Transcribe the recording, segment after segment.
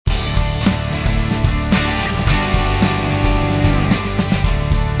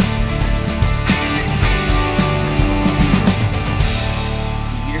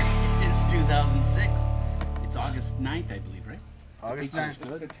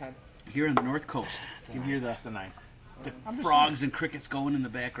here on the North Coast. You can hear the frogs and crickets going in the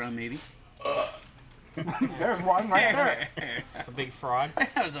background, maybe. There's one right there. A big frog.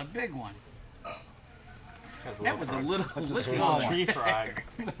 That was a big one. That was a little small tree frog.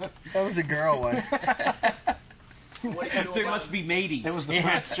 That was a girl one. There must be mating. That was the Yeah,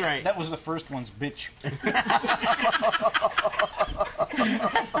 first, that's right. That was the first one's bitch.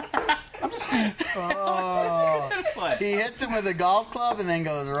 Oh, he hits him with a golf club and then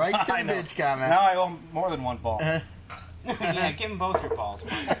goes right to the I know. bitch comment. Now I own more than one ball. Yeah, give him both your balls.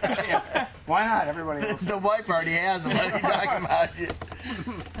 Why not? Everybody else. The wife already has him. What are you talking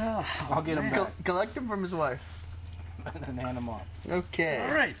about? I'll get him back Collect him from his wife. and hand him off. Okay.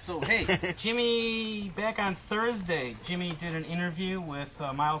 All right, so hey, Jimmy, back on Thursday, Jimmy did an interview with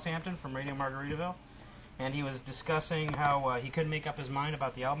Miles Hampton from Radio Margaritaville, and he was discussing how he couldn't make up his mind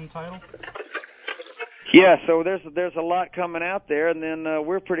about the album title. Yeah, so there's a lot coming out there, and then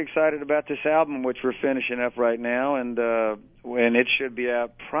we're pretty excited about this album, which we're finishing up right now, and it should be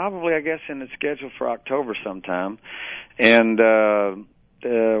out probably, I guess, in the schedule for October sometime, and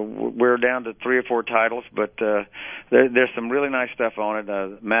we're down to 3 or 4 titles, but there's some really nice stuff on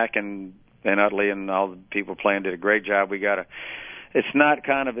it. Mac and Utley and all the people playing did a great job. It's not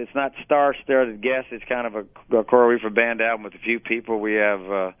star-studded guests. It's kind of a Coral Reefer band album with a few people. We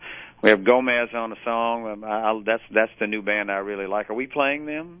have Gomez on the song. That's the new band I really like. Are we playing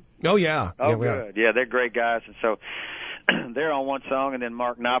them? Oh, yeah. Oh, yeah, good. Yeah, they're great guys. And so they're on one song, and then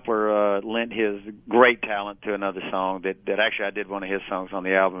Mark Knopfler lent his great talent to another song that actually I did one of his songs on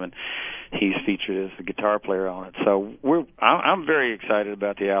the album, and he's featured as the guitar player on it. So I'm very excited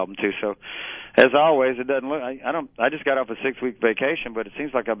about the album too. So as always, it doesn't look. I just got off a 6-week vacation, but it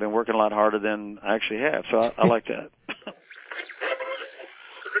seems like I've been working a lot harder than I actually have. So I like that.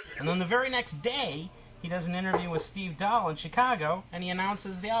 And then the very next day, he does an interview with Steve Dahl in Chicago, and he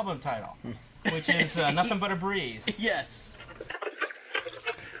announces the album title, which is Nothing But a Breeze. yes.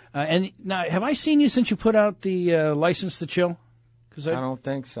 And now, have I seen you since you put out the License to Chill? I don't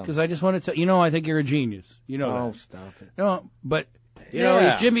think so. Because I just wanted to, I think you're a genius. You know Oh, that. stop it. No, but he's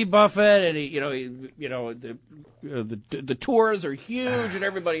Jimmy Buffett, and the tours are huge, and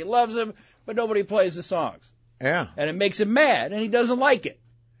everybody loves him, but nobody plays the songs, Yeah. and it makes him mad, and he doesn't like it.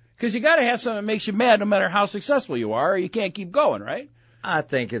 Because you got to have something that makes you mad, no matter how successful you are, or you can't keep going, right? I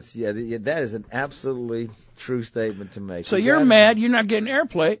think that is an absolutely true statement to make. So you're mad, you're not getting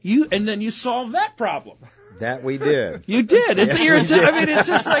airplay, and then you solve that problem. That we did. You did. It's Yes, we did. I mean, it's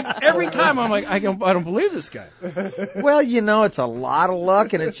just like every time I'm like, I don't believe this guy. Well, it's a lot of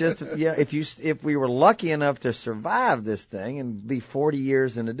luck, and it's just, if we were lucky enough to survive this thing and be 40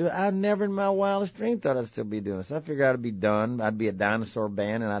 years into doing it, I never in my wildest dream thought I'd still be doing this. I figured I'd be done. I'd be a dinosaur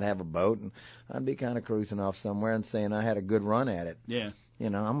band, and I'd have a boat, and I'd be kind of cruising off somewhere and saying I had a good run at it. Yeah.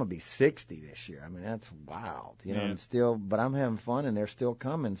 I'm gonna be 60 this year. I mean, that's wild. But I'm having fun, and they're still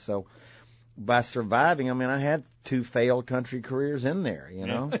coming. So by surviving, I had 2 failed country careers in there,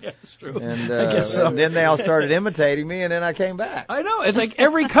 Yeah, that's true. And, I guess so. and then they all started imitating me, and then I came back. I know. It's like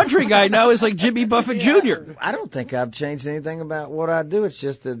every country guy now is like Jimmy Buffett Jr. I don't think I've changed anything about what I do. It's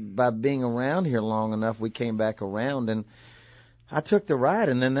just that by being around here long enough, we came back around, and I took the ride,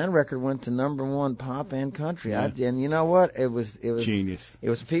 and then that record went to #1 pop and country. Yeah. And you know what? It was Genius. It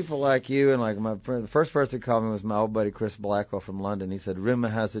was people like you and like my friend. The first person who called me was my old buddy Chris Blackwell from London. He said, "Rumor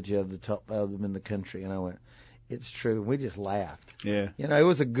has it you have the top album in the country," and I went, "It's true." We just laughed. Yeah. It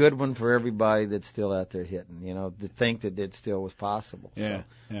was a good one for everybody that's still out there hitting. To think that it still was possible. Yeah. So,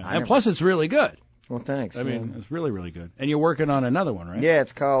 Yeah. And plus, it's really good. Well, thanks. I mean, it's really, really good. And you're working on another one, right? Yeah,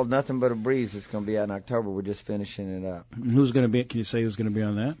 it's called Nothing But a Breeze. It's going to be out in October. We're just finishing it up. Who's going to be? Can you say who's going to be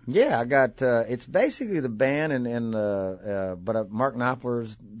on that? Yeah, I got. It's basically the band, but Mark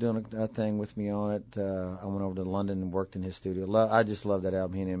Knopfler's doing a thing with me on it. I went over to London and worked in his studio. I just love that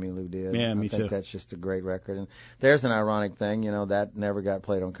album he and Emmylou did. Yeah, me I think too. that's just a great record. And there's an ironic thing, that never got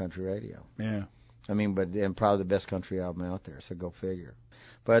played on country radio. Yeah. And probably the best country album out there. So go figure.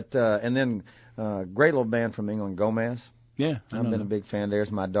 But and then great little band from England, Gomez. Yeah, I've been a big fan of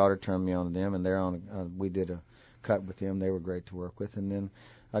theirs. My daughter turned me on to them, and they're on. We did a cut with them. They were great to work with. And then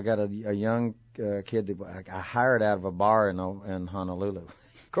I got a young kid that I hired out of a bar in Honolulu.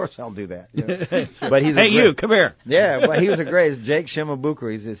 Of course, I'll do that. But he's you come here. Yeah, but he was great. It's Jake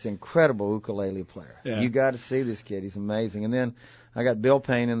Shimabukuro. He's this incredible ukulele player. Yeah. You got to see this kid. He's amazing. And then I got Bill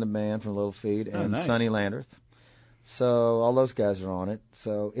Payne in the band from Little Feat and nice. Sonny Landreth. So all those guys are on it.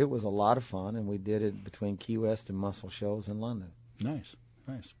 So it was a lot of fun, and we did it between Key West and Muscle Shoals in London. Nice.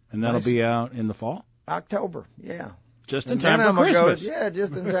 And that'll be out in the fall? October, yeah. Just in time for Christmas.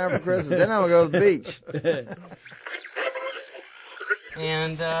 Just in time for Christmas. Then I'm going to go to the beach.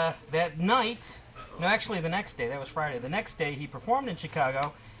 And that night, no, actually the next day, that was Friday. The next day he performed in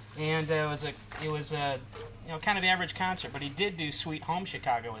Chicago, and it was a kind of average concert, but he did do Sweet Home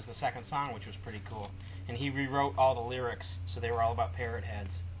Chicago as the second song, which was pretty cool. And he rewrote all the lyrics, so they were all about parrot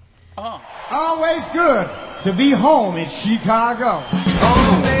heads. Oh. Always good to be home in Chicago.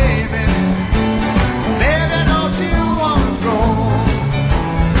 Oh, baby, baby, don't you want to go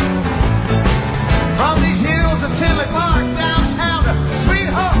from these hills of Tinley Park downtown to Sweet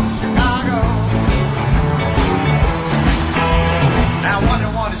Home Chicago? Now 1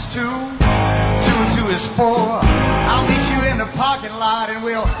 and 1 is 2, 2 and 2 is 4. I'll meet you in the parking lot and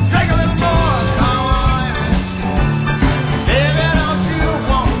we'll drink a little more. Come on, baby, don't you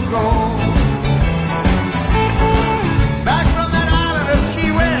want to go back from that island of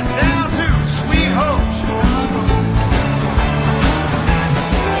Key West down to Sweet Home Chicago?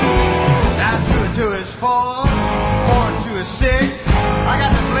 Now 2 and 2 is 4, 4 and 2 is 6. I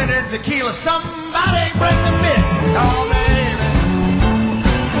got the blended tequila. Somebody break the mix. Oh, baby,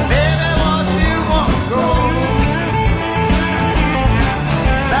 baby, don't you want to go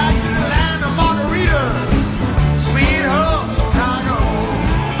back to the land of margaritas, Sweet Home Chicago?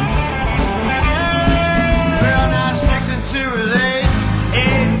 Well, now 6 and 2 is 8, 8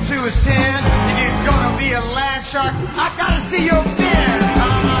 and 2 is 10. If you're gonna be a land shark, I gotta see your fin.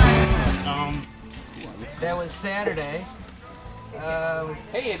 That was Saturday.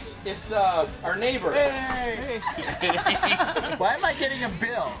 Hey, it's our neighbor. Hey. Why am I getting a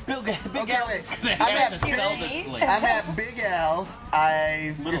bill? Big Al's gonna I'm have at to sell this place. I'm at Big Al's.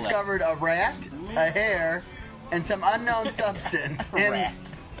 I Little discovered a rat, a hair, and some unknown substance. And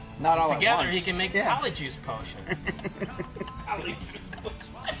Not all Together, at once. he can make Yeah. polyjuice potion.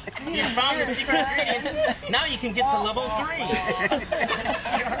 You found the secret ingredients. Now you can get to level 3.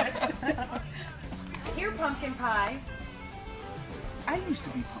 Here, pumpkin pie. I used to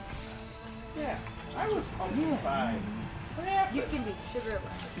be pumpkin. Yeah, I was pumpkin pie. You can be sugarless.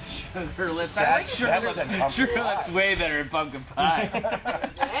 Sugar lips. I like sugar better than lips. pumpkin Sugar pie. lips way better than pumpkin pie.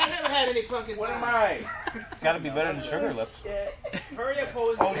 I never had any pumpkin pie. What am I? It's got to be better than Sugar Lips. Hurry up,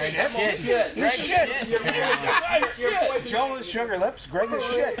 Jose. Oh, shit. Shit. Greg shit. Shit. Joe is Sugar Lips. Greg is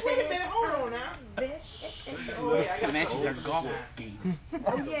shit. Wait a minute, hold on now. The Comanches are golf games.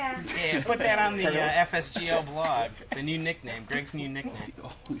 Oh, yeah. Yeah, put that on the FSGO blog. The new nickname, Greg's new nickname.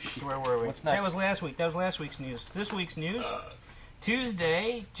 Where were we? What's next? That was last week. That was last week's news. This week's news.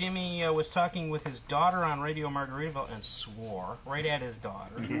 Tuesday, Jimmy was talking with his daughter on Radio Margaritaville and swore right at his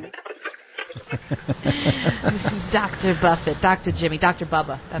daughter. This is Dr. Buffett, Dr. Jimmy, Dr.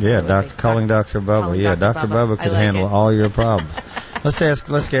 Bubba. That's Yeah, what it would be. calling Dr. Bubba. Calling Yeah, Dr. Dr. Bubba I could like handle it. all your problems. Let's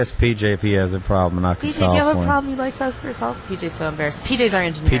guess PJ if he has a problem and I can PJ, solve do you have for a him. problem you'd like for us to resolve? PJ's so embarrassed. PJ's our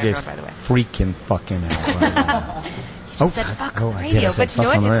engineer, PJ's everyone, by the way. freaking fucking out right now. You said fuck on I did. radio, I said but you know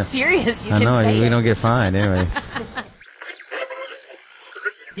fuck on what? the It's serious. You I can know, say we it. don't get fined anyway.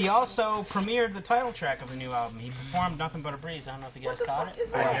 He also premiered the title track of the new album. He performed Nothing But a Breeze. I don't know if you guys caught it.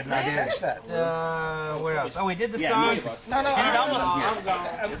 I didn't catch that. What else? Oh, we did the song. No, And it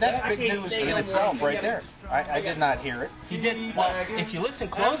almost. that's big news in itself right there. I did not hear it. He did. Well, if you listen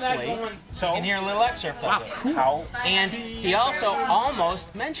closely, you can hear a little excerpt of it. How? And he also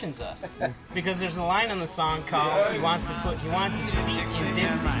almost mentions us because there's a line on the song called "He wants to be in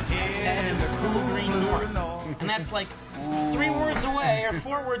Dixie instead of the cool green north," and that's like 3 words away or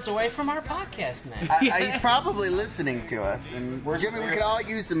 4 words away from our podcast name. he's probably listeing to us. And Jimmy, we could all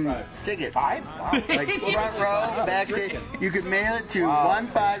use some tickets. 5? Wow. Like front row, backstage. You could mail it to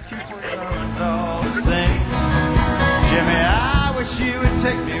 152. Jimmy, I wish you would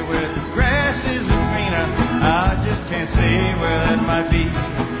take me where the grass is greener. I just can't see where that might be.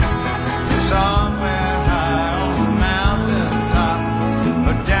 Somewhere high on the mountain top,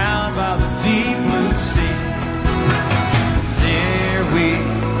 or down by the deep blue sea. There we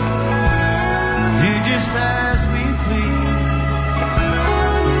do just as we please.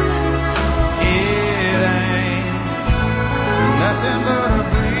 It ain't nothing but a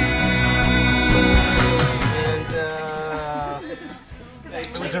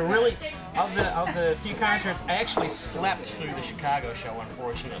It was a really of the few concerts. I actually slept through the Chicago show,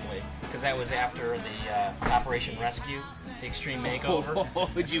 unfortunately, because that was after the Operation Rescue, the Extreme Makeover.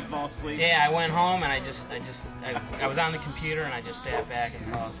 Would you fall asleep? Yeah, I went home and I was on the computer and I just sat back and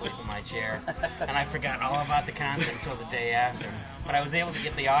fell asleep in my chair, and I forgot all about the concert until the day after. But I was able to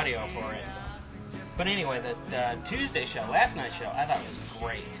get the audio for it. So. But anyway, the Tuesday show, last night's show, I thought was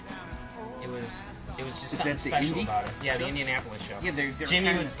great. It was just something special about it. Yeah, the Indianapolis show. Yeah, they're Jimmy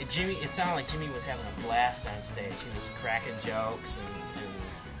kind was Jimmy. It sounded like Jimmy was having a blast on stage. He was cracking jokes and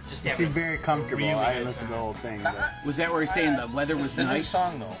just You have seem a very comfortable. really I good didn't listen to the time. whole thing. But. Was that where he's saying the weather was The new nice?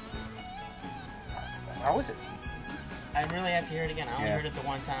 song, though. How is it? I really have to hear it again. I only Yeah. heard it the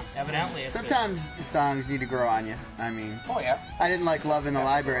one time. Evidently, it's Sometimes songs need to grow on you. I mean, Oh, yeah. I didn't like Love in the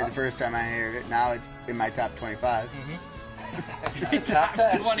Library the first time I heard it. Now it's in my top 25. Top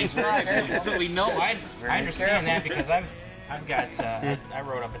 25. So we know. I understand that because I've got I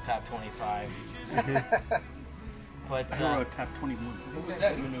wrote up a top 25. But I wrote top 21. What was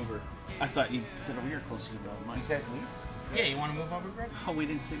that maneuver? I thought you said over here closer to the mic. These guys leave? yeah, you want to move over, Greg? Oh, we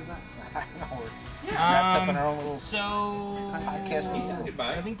didn't say goodbye. No, we're wrapped up in our own little So podcast.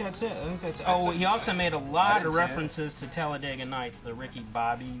 I think that's it. Oh, he also made a lot of references to Talladega Nights, the Ricky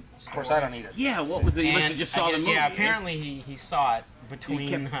Bobby story. Of course, I don't either. Yeah, what was it? You must have just saw the movie. Yeah, apparently he saw it He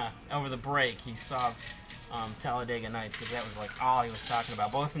between kept- over the break. He saw Talladega Nights because that was like all he was talking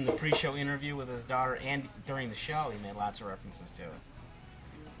about, both in the pre-show interview with his daughter and during the show. He made lots of references to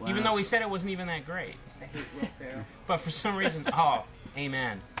it, even though he said it wasn't even that great. But for some reason,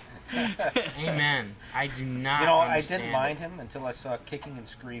 amen. Amen. I do not. I understand didn't mind him until I saw Kicking and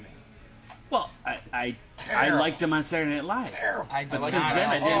Screaming. Well, I liked him on Saturday Night Live. I But did since not then,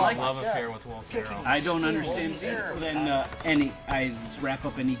 I didn't understand like the love affair with Will Ferrell. I don't understand. Then I just wrap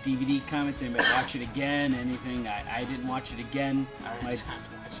up any DVD comments. Anybody watch it again? Anything? I didn't watch it again. I watched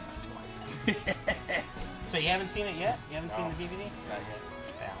that twice. So you haven't seen it yet? You haven't seen the DVD? Not yet.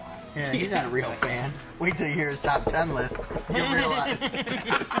 Get that one. Yeah, he's not a real fan. Wait till you hear his top 10 list. You'll realize.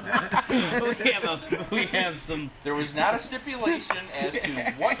 we have some. There was not a stipulation as to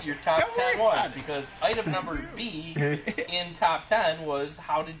what your top 10 was, because item number B in top 10 was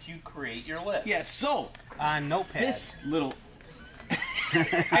how did you create your list? Yeah. So Notepad. this little. On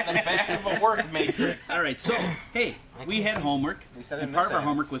the back of a word matrix. All right. So hey, we had homework, least I and didn't part miss of our any.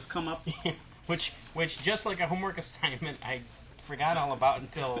 homework was come up. which just like a homework assignment, I forgot all about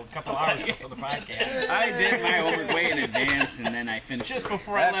until a couple hours before the podcast. I did my homework way in advance, and then I finished. Just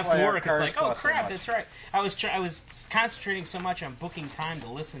before That's I left why our work, it's cars like, oh cost so crap, much. that's right. I was concentrating so much on booking time to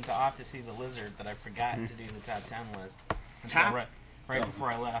listen to Off to See the Lizard that I forgot to do the top 10 list. Until Top- right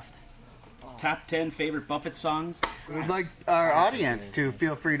before I left. Top 10 favorite Buffett songs. We'd like our audience to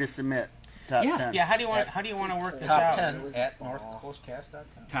feel free to submit top 10. Yeah, how do you want to work this Top out? 10 at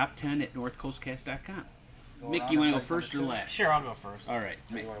northcoastcast.com. Top 10 at northcoastcast.com. Mick, you want to go first or last? Sure, I'll go first. All right.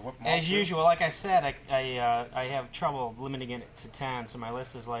 Mick. As usual, like I said, I have trouble limiting it to 10, so my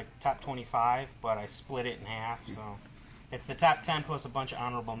list is like top 25, but I split it in half, so it's the top 10 plus a bunch of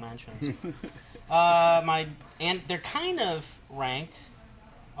honorable mentions. And they're kind of ranked,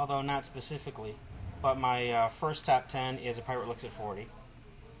 although not specifically. But my first top 10 is A Pirate Looks at 40,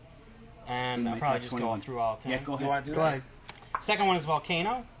 and My I'll probably top just 21. go through all 10. Yeah, go ahead. You want to do Go that? ahead. Second one is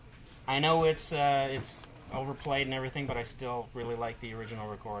Volcano. I know it's overplayed and everything, but I still really like the original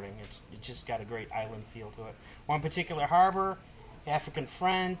recording. It's just got a great island feel to it. One Particular Harbor, African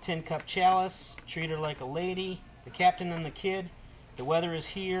Friend, Tin Cup Chalice, Treat Her Like a Lady, The Captain and the Kid, The Weather Is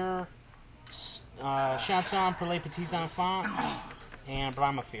Here, Chanson pour les petits enfants, and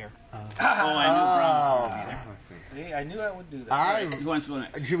Brahma Fear. I knew Brown would be there. See, I knew I would do that. Who wants to go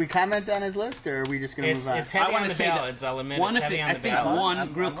next? Should we comment on his list, or are we just going to It's move on? heavy I on wanna the say that ballads, I'll admit. One It's of heavy the, on I the think ballads.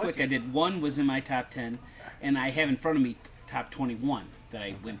 one, real I'm with quick, you. I did one was in my top 10, and I have in front of me top 21 that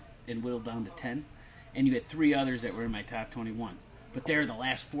I went and whittled down to 10, and you had 3 others that were in my top 21. But they're the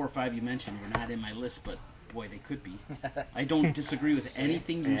last 4 or 5 you mentioned were not in my list, but boy, they could be. I don't disagree with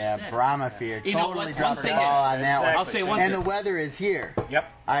anything you Yeah, said. Brahma Fear. You know Totally what? dropped One the thing- ball on that one. I'll say one And thing. The Weather Is Here.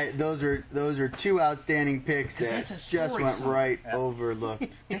 Yep. Those are 2 outstanding picks 'Cause that that's a just story went song. right Yep. overlooked.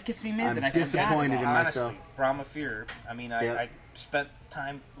 That gets me mad I'm that I disappointed forgot in about myself. Honestly, Brahma Fear. I mean, Yep. I spent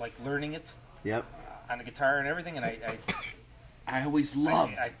time like learning it Yep. on the guitar and everything, and I always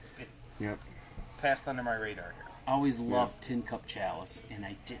loved. It Yep. passed under my radar here. always loved Tin Cup Chalice, and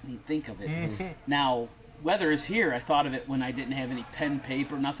I didn't even think of it. Mhm. Now, Weather Is Here, I thought of it when I didn't have any pen,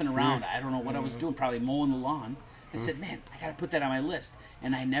 paper, nothing around. I don't know what I was doing, probably mowing the lawn. I said, man, I got to put that on my list,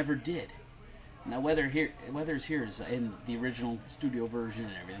 and I never did. Now, Weather Is Here is in the original studio version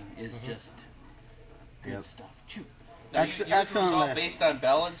and everything is just good Yep. stuff. Shoot. Now, Ex- yours excellent was all list. based on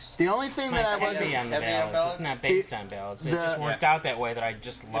ballads? The only thing that I It's heavy wasn't... on the Heavy on ballads. ballads? It's not based on ballads. It just worked out that way that I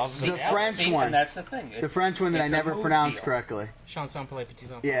just love the ballads. French See, one. and that's the thing. The French one that I it's a never mood pronounced deal. correctly. Chanson pour les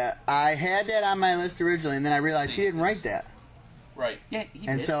petits enfants. Yeah, I had that on my list originally, and then I realized he didn't write that. Right. Yeah, he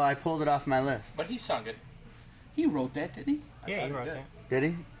And did. so I pulled it off my list. But he sung it. He wrote that, didn't he? Yeah, you wrote that. Did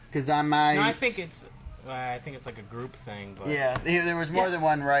he? Because on my... No, I think it's like a group thing. But Yeah, there was more than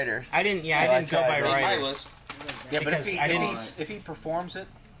one writer. I didn't. Yeah, So I didn't go tried by to- Made my writers. list. Yeah, but Because I didn't- if he performs it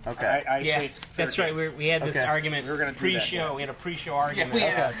Okay. I say it's fair that's right. We had this Okay. argument. We were gonna do that, pre-show. yeah. We had a pre-show argument. we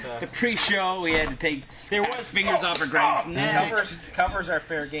had about, the pre-show. We had to take There was- fingers off our Greg's neck. Covers are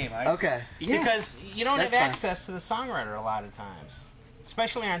fair game. Okay. because you don't have That's fine. access to the songwriter a lot of times,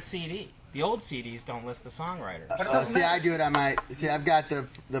 especially on CD. The old CDs don't list the songwriter. I do it on my. See, I've got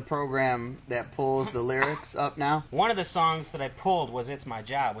the program that pulls the lyrics up now. One of the songs that I pulled was "It's My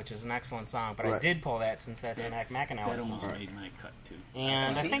Job," which is an excellent song, but I Right. did pull that since that's a Mac McAnally That almost song. made my cut too.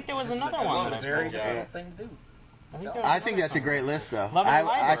 And I think there was another one that I Very pulled. difficult thing to do. I think that's a great list, though. Love of the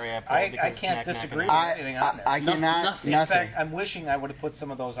Library. I can't disagree with anything on there. I cannot. In Nothing. fact, I'm wishing I would have put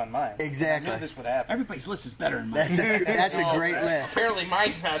some of those on mine. Exactly. I knew this would happen. Everybody's list is better than mine. That's a great list. Apparently,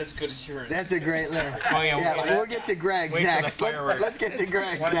 mine's not as good as yours. That's a great list. Oh, yeah, we'll get to Greg's wait for the next. fireworks. Let's get to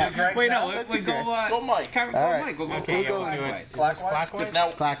Greg's Wanna do next. Greg's Wait, now? no, Let's we do go. Greg. Go, Mike. Go All right. Mike. Go Okay, go. yeah, we'll do it. Clockwise. Is this clockwise?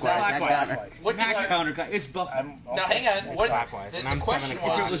 Now, Clockwise, not Clockwise. counter. what did Not you, counter. It's Buffett. now, hang on. What, Clockwise, the, and the I'm question 7 If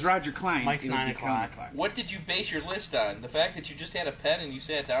o'clock. it was Roger Klein, Mike's it would 9 be o'clock. counterclockwise. what did you base your list on? The fact that you just had a pen and you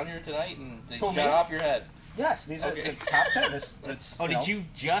sat down here tonight and they Who, shot me? off your head. Yes, these are Okay. the top 10. Oh, did you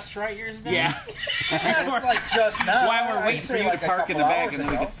just write yours down? Yeah. like just now? While we're I'd waiting say for you to like a park in the couple back hours and then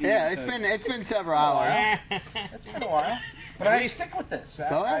we ago. can see. Yeah, it. it's been several hours. It's been a while, but I stick with this.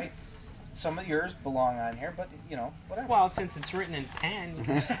 Go ahead. Some of yours belong on here, but whatever. Well, since it's written in pen, you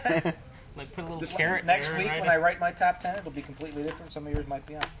can just like put a little carrot Next there week and when write I write my top 10, it'll be completely different. Some of yours might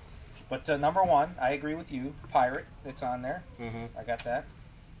be on. But number one, I agree with you. Pirate, it's on there. Mm-hmm. I got that.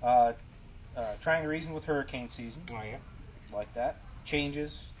 Trying to Reason with Hurricane Season. Oh yeah. Like that.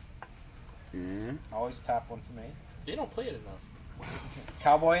 Changes. Mhm. Always a top one for me. They don't play it enough.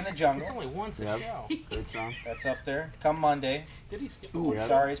 Cowboy in the Jungle. It's only once a Yep. show. Good song. That's up there. Come Monday. Did he skip? Ooh, yeah.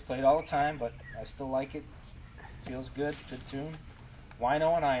 Sorry, it's played all the time, but I still like it. Feels good. Good tune.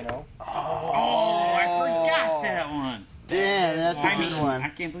 Wino and I Know. Oh, I forgot that one. Damn, that's a I good mean, one. I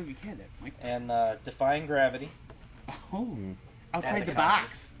can't believe you had that, Mike. And Defying Gravity. Oh, That's outside a the comedy.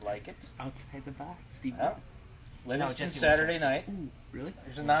 box. Like it. Outside the box, Steve. Yeah. Livingston Jesse Saturday Winters. Night. Ooh, really?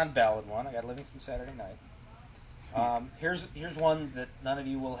 There's a non-ballad one. I got Livingston Saturday Night. Here's one that none of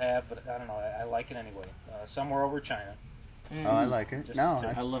you will have, but I don't know. I like it anyway. Somewhere Over China. Oh, I like it. Just No,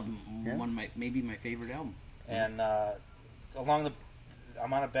 the two. I love Yeah. one of my maybe my favorite album. And I'm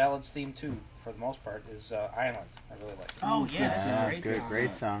on a ballads theme too. For the most part, is Island. I really like it. Oh yes, yeah, great good, song.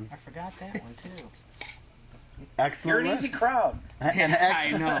 great song. I forgot that one too. Excellent You're an list. easy crowd. An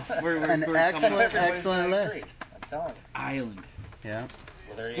I know. We're An coming excellent, up. Everybody's excellent gonna agree. list. I'm telling you. Island. Yeah.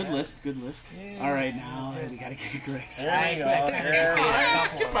 Well, there you Good have it. list. Good list. All right, now we gotta get Greg's. There you go. There you I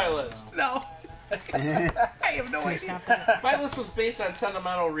go. skipped my list. No. I have no idea. My list was based on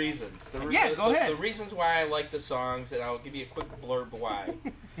sentimental reasons. Yeah, go ahead. The reasons why I like the songs, and I'll give you a quick blurb why.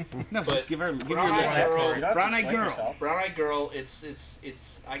 No, But just give her. Give her Brown the Eyed Girl, You don't have to Brown Eyed explain Girl. yourself. Brown Eyed Girl. It's.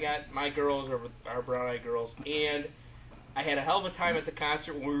 I got my girls are Brown Eyed Girls, and I had a hell of a time at the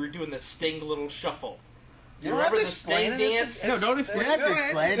concert when we were doing the Sting little shuffle. You You don't have remember to the explain Sting it. dance? No, don't You explain. don't have to Go ahead.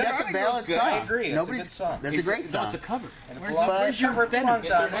 explain. That's a Brown Eyed ballad Girl's good. song. I agree. It's a Nobody's. good song. That's a great No, song. it's a cover. And it Where's, belongs- where's your Cover venom? belongs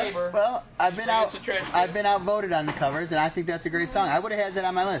It's her on there. neighbor. Well, I've been out. It's a trash can. I've been outvoted on the covers, and I think that's a great song. I would have had that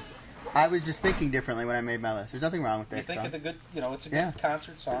on my list. I was just thinking differently when I made my list. There's nothing wrong with that You think song. of the good, it's a good Yeah.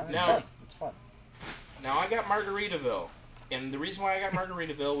 concert song. It's Now- fun. It's fun. Now I got Margaritaville, and the reason why I got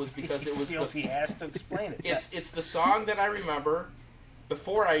Margaritaville was because it was Feels the, he has to explain it. it's the song that I remember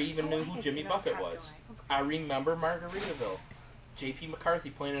before I even knew who Jimmy Buffett was. I remember Margaritaville. J.P. McCarthy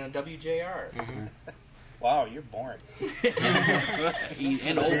playing in a WJR. Wow, you're boring.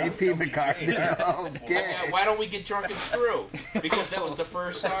 And old. J.P. McCarthy. Okay. Why don't we get drunk and screw? Because that was the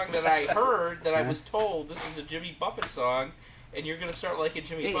first song that I heard that I was told this is a Jimmy Buffett song, and you're going to start liking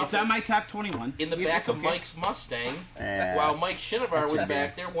Jimmy Hey, Buffett. it's on my top 21. in the Yeah, back it's of okay. Mike's Mustang, Yeah. while Mike Shinovar That's was okay.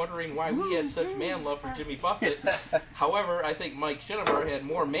 back there wondering why we had such man love for Jimmy Buffett. However, I think Mike Shinovar had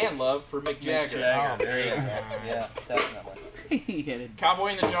more man love for Mick Jagger. There you go. Yeah, definitely. He had it.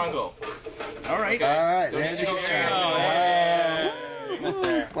 Cowboy in the Jungle. All right. All right. Don't There's need a to good go song.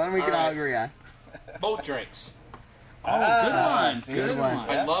 there. One we can All all right. agree on. Boat Drinks. Oh, good one. Good one.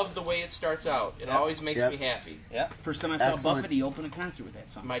 I love the way it starts out. It always makes Yep. me happy. First time I saw Excellent. Buffett, he opened a concert with that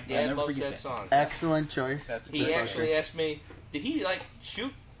song. My I'll dad never loves forget that song. Excellent choice. That's a He good actually asked me, did he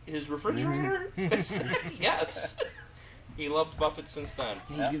shoot his refrigerator? I said, yes. He loved Buffett since then.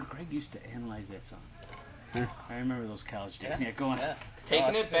 Hey, Greg used to analyze that song. I remember those college days. Yeah, go on.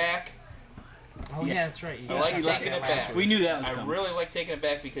 Taking It Back. Oh yeah, that's right. I like Taking It Back. We knew that was I coming. really like Taking It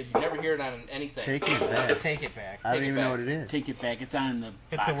Back because you never hear it on anything. Taking It Back. Take It Back. I don't Take It even Back. know what it is. Take It Back. It's on the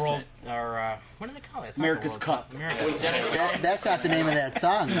It's box a world, set. or what do they call it? It's not America's the World Cup. America's That's not the name of that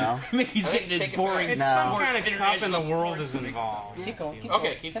song, though. He's I think getting it's his Take It boring. Back. It's No. some kind of cup and the International world is sports involved. Keep going. Keep Okay,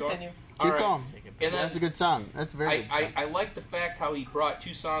 going. keep Continue. going. All Keep right. going. And then That's a good song. That's a very good song. I like the fact how he brought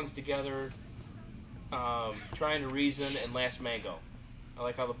two songs together, Trying to Reason and Last Mango. I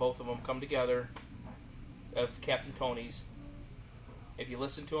like how the both of them come together, of Captain Tony's. If you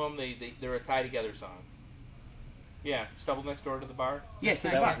listen to them, they're a tie together song. Yeah, Stubble Next Door to the Bar. Yeah,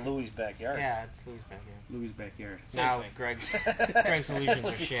 That was Louis' backyard. Yeah, it's Louis' backyard. Louis' backyard. Now thing. Greg's illusions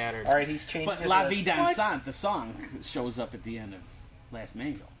are shattered. All right, he's changed. But his La list. Vie Dansante, the song, shows up at the end of Last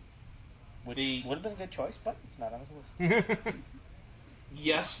Mango. Which The- would have been a good choice, but it's not on his list.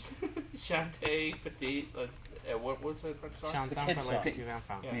 Yes, Chante Petit. What's that French song? Sean The song kid for song. like 2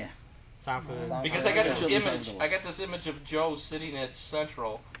 enfants. Yeah. Yeah. Song for the Song Because for I got the this Children's image. Hospital. I got this image of Joe sitting at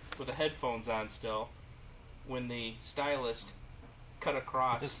Central with the headphones on still, when the stylist cut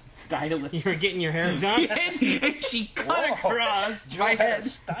across. Stylist. You're getting your hair done. and she cut Whoa. across Joe my had a head.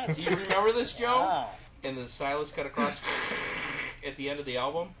 style. Do you remember this, Joe? Wow. And the stylist cut across at the end of the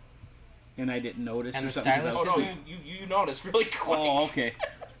album. And I didn't notice. And or the something 'cause I Oh was no, too- you noticed really quick. Oh, okay.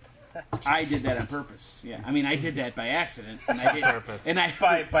 I did that on purpose. Yeah, I mean, I did that by accident. And I did Purpose. And I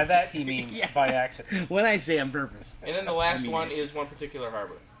By that he means Yeah. by accident. when I say on purpose, And then the last I mean, one is One Particular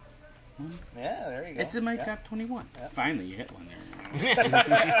Harbor. Yeah, there you go. it's in my Yeah. top 21. Yeah. Finally, you hit one there.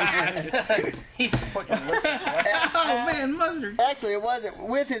 He's putting a list of questions. Oh man, mustard. Actually, it wasn't.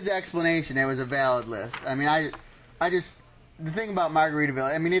 With his explanation, it was a valid list. I mean, I just the thing about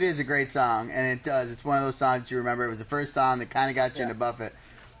Margaritaville. I mean, it is a great song, and it does. It's one of those songs you remember. It was the first song that kind of got you into Buffett.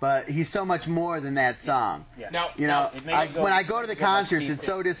 But he's so much more than that song. Yeah. Now, You know, it made it go- when I go to the go much concerts, deeper. it's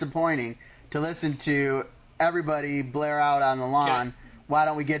so disappointing to listen to everybody blare out on the lawn. Why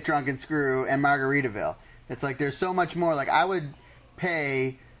don't we get drunk and screw and Margaritaville? It's like there's so much more. Like I would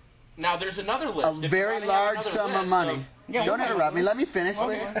pay now there's another list. a If you very wanna have large another sum of list money. Yeah, Don't we'll have interrupt a me. list. Let me finish,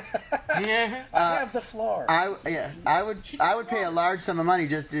 please. Yeah. I have the floor. I would pay a large sum of money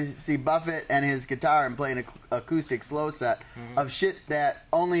just to see Buffett and his guitar and play an acoustic slow set of shit that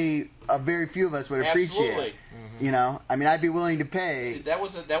only a very few of us would appreciate. Absolutely. You know, I mean, I'd be willing to pay. See, that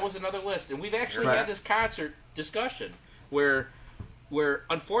was another list, and we've actually Right. had this concert discussion where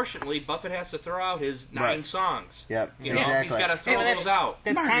unfortunately Buffett has to throw out his 9 Right. songs. Yep, You know, exactly. he's got to throw Yeah, those out.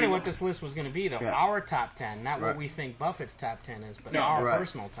 That's kind of what this list was going to be, though. Yeah. Our top 10, not Right. what we think Buffett's top 10 is, but No. our Right.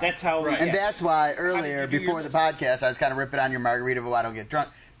 personal top That's 10. how. Right. And yeah. that's why How earlier, did you do before your the podcast, I was kind of ripping on your Margaritaville, I don't get drunk,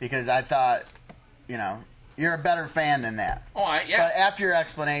 because I thought, you know, you're a better fan than that. Oh, yeah. But after your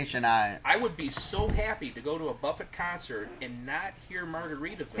explanation, I I would be so happy to go to a Buffett concert and not hear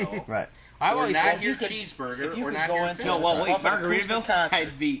Margaritaville, right. I've or always not said hear you could- Cheeseburger, if you or could not go hear into No, Phillips. well, wait, Buffett acoustic Margaritaville.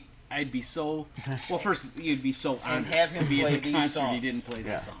 concert. I'd be so. Well, first you'd be so honored have him to be play in the these concert. songs. You didn't play Yeah.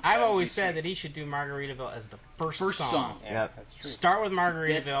 that song. I've would always be said that he should do Margaritaville as the first song. Yeah, Yep. that's true. Start with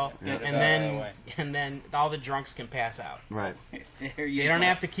Margaritaville, That's and the then way. all the drunks can pass out. Right. There you They don't go.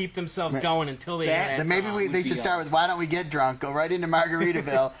 have to keep themselves Right. going until they That- hear that Then maybe song. they would should be start with Why Don't We Get Drunk, go right into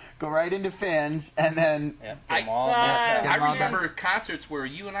Margaritaville, go right into Finn's, and then Yeah, I- them all uh, back Get I them all remember done. concerts where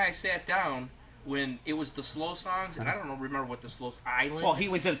you and I sat down when it was the slow songs, and I don't remember what the slow Island. Well, he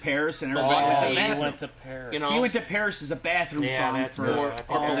went to Paris and Oh, everybody was yeah. in the He bathroom. went to Paris. you know, He went to Paris as a bathroom Yeah, song that's- for or, I think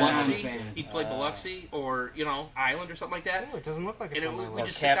or that's Biloxi. fans. He played Biloxi, or Island or something like that. Oh, it doesn't look like it's And it- on my we Or list.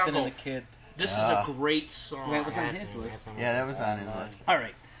 just sit down Captain and and go, the Kid. this is a great song. That was on That's his on- list. that's on Yeah, my that was on his list. All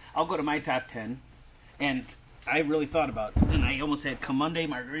right, I'll go to my top 10, and I really thought about it, and I almost had Come Monday,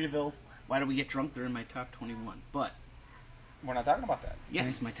 Margaritaville. Why Do We Get Drunk? They're in my top 21, but We're not talking about that.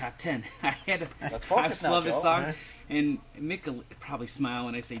 yes, my top 10. I had a, Let's I focus just now, love this Joe. song, and Mick will probably smile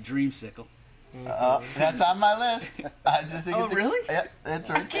when I say Dreamsicle. That's on my list. I just think Oh, it's really? Yeah, that's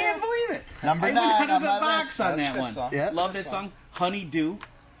I right. can't believe it. Number I 9 went out on of the my box list. on That's a that good one. song. Yeah. Love that song. Honeydew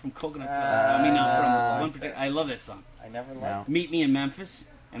from Coconut from one particular. I love that song. I never No. liked Meet Me in Memphis,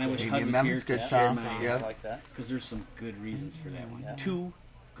 and I wish Meet Me Hud in was Memphis, here good to song. share my. Yeah. I like that. Because there's some good reasons for that one. Yeah. 2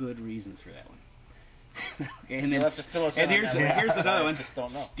 good reasons for that one. Okay, and You'll then have to fill us in and on here's that one. here's another I one. just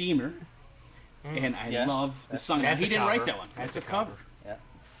don't know. Steamer, and I Yeah. love the That's- song. Now, that's he a didn't write cover. that one. That's That's a a cover. Yeah.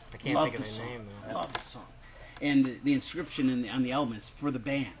 I can't Love think of the the song. name, though. Love the song. And the inscription on the album is for the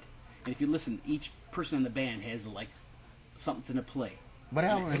band. And if you listen, each person in the band has like something to play. What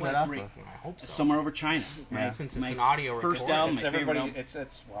album is What that a off great- of? I hope so. Somewhere Over China. Yeah. Since it's my an audio first recording. album, It's my favorite everybody.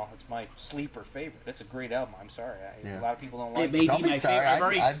 album. It's my sleeper favorite. It's a great album. I'm sorry. Yeah. A lot of people don't It like may it. be Don't be my sorry.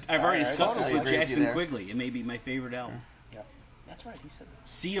 favorite. I've already I discussed totally this with agree with you Jackson there. Quigley. It may be my favorite album. Yeah. That's right. He said that.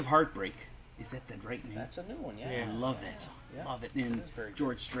 Sea of Heartbreak Is that the right name? That's a new one, yeah. I love that song. Yeah. Love it. And It is very good.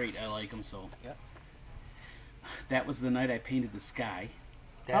 George Strait, I like him so. Yep. That was the night I painted the sky.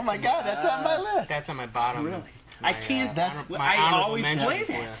 Oh my God, that's on my list. That's on my bottom. Really? My, I can't. my I honorable always play mentions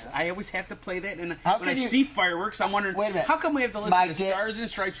that. list. I always have to play that, and How when I can you- see fireworks, I'm wondering, Wait a minute. how come we have to listen My to da- Stars and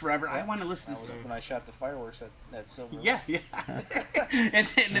Stripes Forever? I want to listen That to was stuff. when I shot the fireworks at Silver. Yeah, yeah.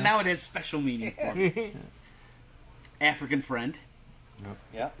 and now it has special meaning for me. African Friend.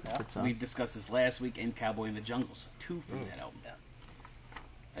 Yeah. Good song. We discussed this last week, and Cowboy in the Jungles, 2 from that album.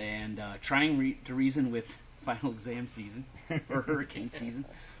 And Trying to Reason with Final Exam Season, or Hurricane Season.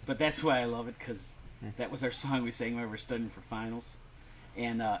 But that's why I love it, because that was our song we sang when we were studying for finals.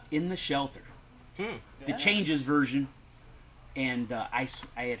 And In the Shelter, the Changes version. And I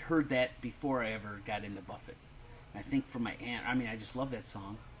had heard that before I ever got into Buffett. And I think from my aunt, I mean, I just love that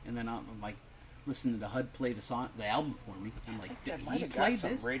song. And then I'm like, listening to HUD play the album for me. I'm like, did That might he have play got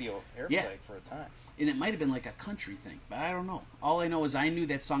some this? radio airplay Yeah. for a time. And it might have been like a country thing, but I don't know. All I know is I knew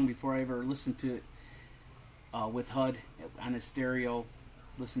that song before I ever listened to it with HUD on his stereo,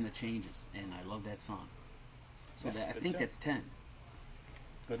 listen to Changes, and I love that song. So Yeah, that, I good think too. that's 10.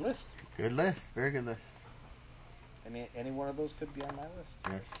 Good list. Good list. Very good list. Any one of those could be on my list.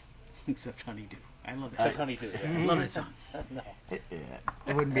 Yes. Except Honeydew. I love that Except song. Honeydew, yeah. I love that song. No,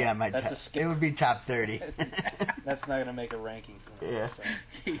 It wouldn't be on my That's top. a skip. It would be top 30. that's not going to make a ranking for me. Yeah.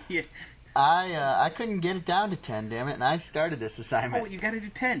 So. Yeah. I couldn't get it down to 10, damn it, and I started this assignment. Oh, you got to do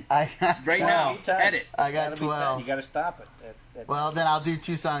 10. I got Right 12. now. It's gotta Edit. I got gotta be 10. 12. You got to stop it. Well, then I'll do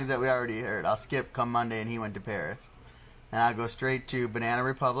 2 songs that we already heard. I'll skip Come Monday and He Went to Paris. And I'll go straight to Banana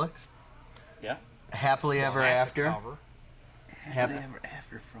Republics. Yeah. Happily Well, Ever that's a After. cover. Happily Ever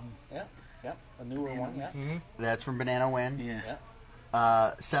After from. Yeah. A newer one, yeah. Mm-hmm. That's from Banana Wind.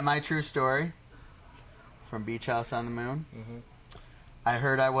 Yeah. Semi-True Story from Beach House on the Moon. Mm-hmm. I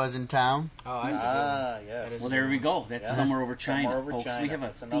Heard I Was in Town. Oh, that's a good one. Yes. That is Well, there we go. That's Yeah. Somewhere Over China, Somewhere Over folks. China. We have a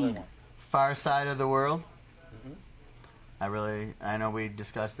That's another theme. one. Far Side of the World. Mhm. I know we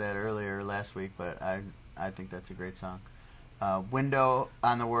discussed that earlier last week, but I think that's a great song. Window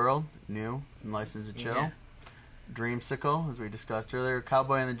on the World, new from License to Chill. Yeah. Dreamsicle, as we discussed earlier.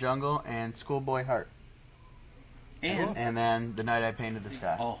 Cowboy in the Jungle, and Schoolboy Heart. And then The Night I Painted the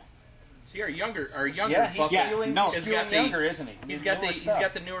Sky. Oh. See, our younger Yeah, he's Buffett skewing, no, he's has skewing got the- younger, isn't he? he's got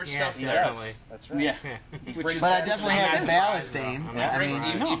the newer Yeah, stuff there. definitely. That's right. Yeah. He Which is, But I definitely I'm have not a ballad surprised, though. theme. I'm He not I brings,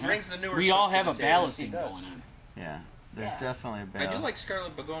 mean, he brings the newer we stuff all to have the a table. ballad Yes, he thing does. going on. yeah, there's Yeah. definitely a I ballad. do like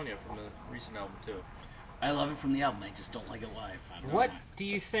Scarlet Begonia from the recent album too. I love it from the album. I just don't like it live. I don't know What why. do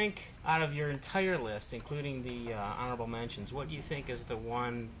you think, out of your entire list, including the honorable mentions, what do you think is the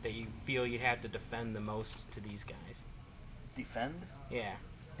one that you feel you have to defend the most to these guys? Defend? Yeah,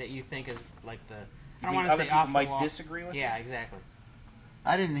 that you think is like the. You I don't mean want to other say people off the might wall. disagree with Yeah, you? exactly.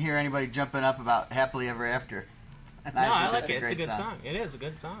 I didn't hear anybody jumping up about Happily Ever After. And No, I think like that's it. It's a great good song. It is a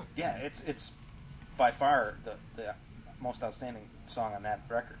good song. Yeah, it's by far the most outstanding song on that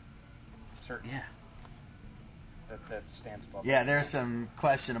record. Certainly. Yeah. That stands above. Yeah, there's some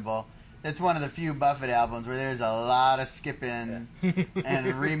questionable. It's one of the few Buffett albums where there's a lot of skipping and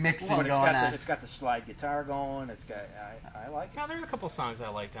remixing Well, going on. it's got the slide guitar going. It's got I like it. Now, there are a couple songs I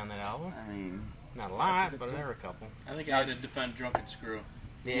liked on that album. I mean, Not a That's a lot, good but tune. there were a couple. I think I had to defend Drunken Screw.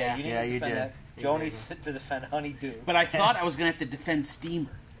 Yeah. You need Yeah, to you defend did. that. Joni's to defend Honeydew. But I thought I was going to have to defend Steamer.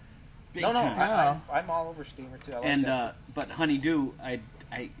 Big no, time. I'm all over Steamer too. I like And that but Honeydew, I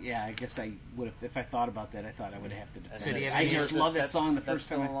guess I would have. If I thought about that, I thought I would have to defend. So do you it. have I any- just love that That's- song the that's first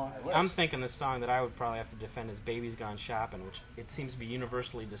still time. along my list. I'm thinking the song that I would probably have to defend is Baby's Gone Shopping, which it seems to be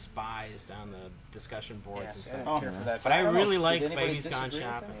universally despised on the discussion boards Yes, and I stuff. don't care for that. But I don't know, really did like anybody Baby's Gone disagree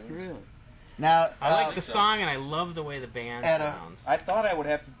with Shopping. him? Really? now I like the so. song and I love the way the band sounds. I thought I would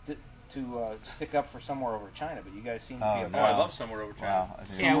have to stick up for Somewhere Over China, but you guys seem to be Oh, a Oh, no. I love Somewhere Over China. wow. I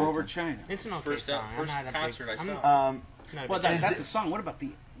think- Yeah, Somewhere well, Over China. It's an okay First song. I'm first not a concert big, I I'm saw. not, Well, not a big that's fan. Is not the- the song. What about the?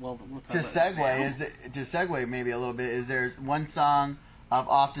 Well, we'll talk To about segue, to segue maybe a little bit, is there one song of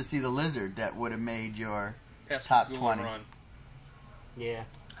Off to See the Lizard that would have made your top Pascagoula 20? Run. Yeah.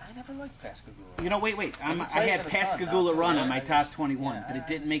 I never liked Pascagoula. You know, wait. He I plays had it a ton Pascagoula now, Run too. on my I top just- 21, yeah, but it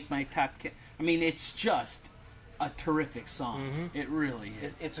didn't make my top. I mean, it's just a terrific song. Mhm. It really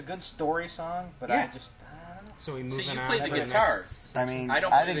is. It's a good story song, but Yeah. I just I don't know. So we So moving you on played to the the guitar. next- I mean, I I,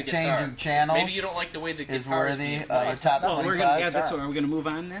 don't play think the guitar. changing channels Maybe you don't like the way the is guitars worthy being of a played. top Well, we're 25. gonna. Yeah, that's what we're gonna move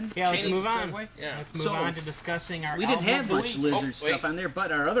on then. Yeah, let's Change move the on. segue? Yeah. Let's move So, on to discussing our We didn't album have of the much week. lizard Oh, stuff wait. on there,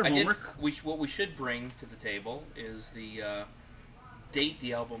 but our other I did. homework. What we should bring to the table is the date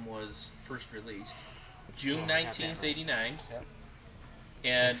the album was first released, June 19th, '89. Yep.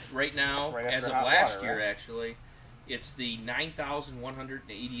 And right now, Right as after of Hot last Water, year, right? actually, It's the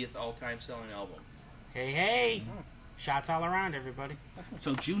 9,180th all-time selling album. Hey. Shots all around, everybody.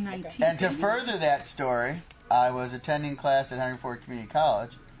 So June 19th. And to further that story, I was attending class at Henry Ford Community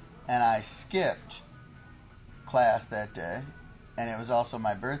College, and I skipped class that day, and it was also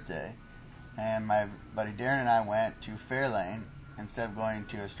my birthday. And my buddy Darren and I went to Fairlane instead of going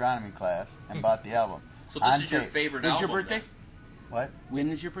to astronomy class and bought the album. So this is your favorite When's album. your birthday? then? What? When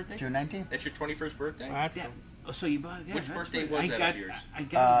is your birthday? June 19th. That's your 21st birthday? Well, that's Yeah. cool. Oh, so you bought it? Yeah, Which that's birthday right. was I that got, of yours? I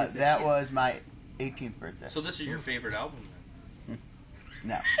got it as a That kid. was my 18th birthday. So this is your favorite album then?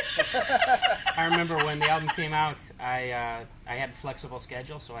 No. I remember when the album came out, I had a flexible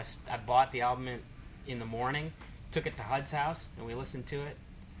schedule, so I bought the album in the morning, took it to HUD's house, and we listened to it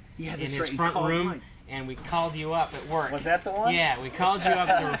Yeah, in that's his right. You front called room, Mike. and we called you up at work. Was that the one? Yeah, we called you up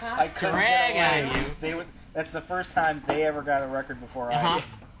I to couldn't rag get on away. you. They would. That's the first time they ever got a record before I Uh-huh. did.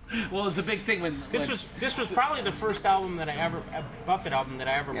 Well, it was a big thing when This was probably the first album that Buffett album that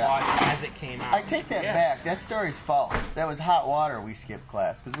I ever Yeah. bought as it came out. I take that back. That story's false. That was Hot Water we skipped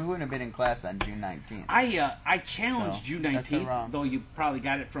class, because we wouldn't have been in class on June 19th. I challenged So, June that's 19th, wrong. though you probably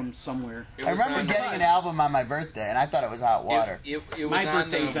got it from somewhere. It I was remember on getting the- an album on my birthday, and I thought it was Hot Water. It My was on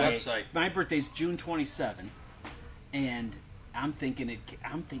the birthday's website. my birthday's June 27, and I'm thinking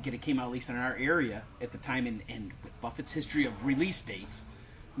it came out at least in our area at the time, and with Buffett's history of release dates,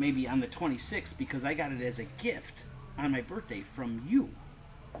 maybe on the 26th, because I got it as a gift on my birthday from you.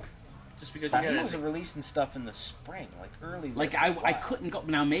 Just because Now, you he got was it. releasing stuff in the spring, like early. Like late I fall. couldn't go.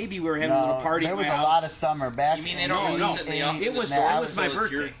 Now maybe we were having a little party. there at was my a house. lot of summer back. You mean in they don't No, release it in the it was the it was my so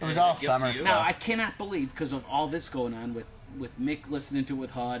it's your- birthday. It was a all gift summer to you? Now stuff. I cannot believe, because of all this going on with Mick listening to it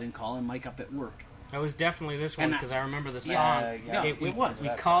with HUD and calling Mike up at work. It was definitely this one And because I remember the song. Yeah, yeah. it was. We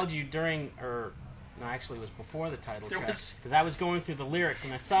called you during, or no, actually, it was before the title There track. was- Because I was going through the lyrics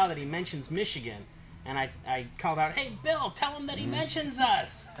and I saw that he mentions Michigan, and I called out, "Hey, Bill, tell him that he mentions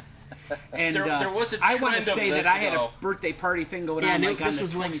us." And There was a I want trend to of say this, that I had though. a birthday party thing going Yeah, on. and Like on this the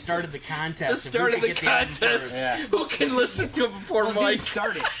was like 26th. started the contest. The if we start of could the get album contest. first. Yeah. Who can listen to it before Well, Mike? it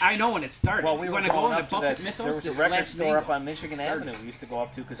started. I know when it started. Well, we You were wanna go going into up to Buffett that. Mythos? There was a It's record last store Mango. up on Michigan Started. Avenue we used to go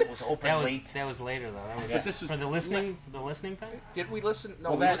up to because it was open That was late. that was later though. That was, But this was for the listening thing. Did we listen? No,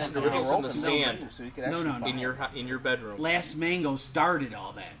 Well, we that listened to and they Riddles were in the open Sand too, so you could No, actually no, no. buy in your bedroom. Last Mango started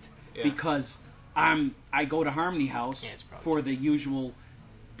all that Yeah. because I go to Harmony House Yeah, it's probably- for the usual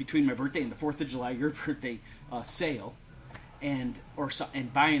between my birthday and the 4th of July, your birthday sale, and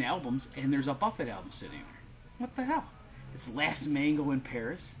buying albums, and there's a Buffett album sitting there. What the hell? It's Last Mango in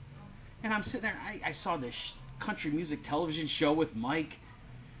Paris, and I'm sitting there. I saw this country music television show with Mike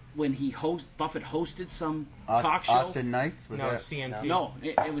when Buffett hosted some talk show. Austin Nights? Was No, that? CMT. No,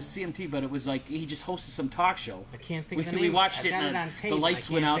 it was CMT, but it was like he just hosted some talk show. I can't think of the We name. watched I've it, got and it on tape, the and lights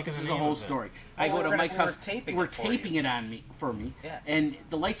I went can't out. think of This the is a name whole of it. story. Well, I go to we're Mike's gonna- house. we're taping We're it for taping you. it on me for me, Yeah. and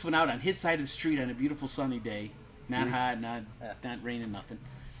the lights went out on his side of the street on a beautiful sunny day, not Mm-hmm. hot, not raining, nothing.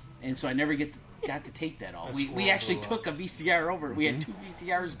 And so I never got to tape that all. A We squirrel actually blew took a VCR over. We had Mm-hmm. 2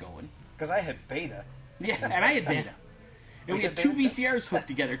 VCRs going. because I had beta. Yeah, and I had beta. And we had 2 VCRs hooked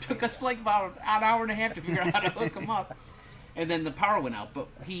together. It took us like about an hour and a half to figure out how to hook them up. And then the power went out. But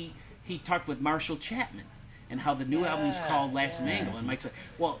he talked with Marshall Chapman and how the new album's called Last Mango. And Mike said,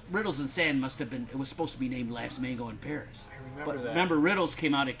 well, Riddles and Sand must have been, it was supposed to be named Last Mango in Paris. remember But that. remember, Riddles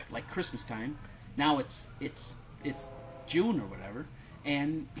came out at like Christmas time. Now it's June or whatever.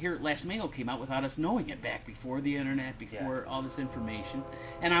 And here Last Mango came out without us knowing it, back before the internet, before all this information.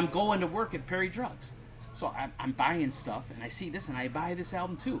 And I'm going to work at Perry Drugs. So I'm buying stuff, and I see this, and I buy this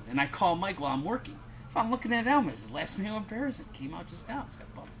album too. And I call Mike while I'm working. So I'm looking at the album. It says Last Mango in Paris. It came out just now. It's got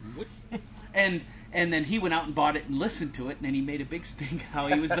Buffett. And then he went out and bought it and listened to it, and then he made a big stink how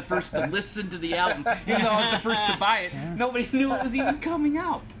he was the first to listen to the album. Even though I was the first to buy it, nobody knew it was even coming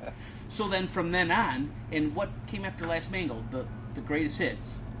out. So then from then on, and what came after Last Mango? The greatest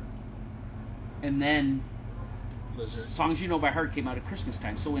hits. And then Songs You Know by Heart came out at Christmas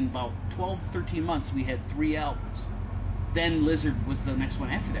time. So in about 12, 13 months, we had 3 albums. Then Lizard was the next one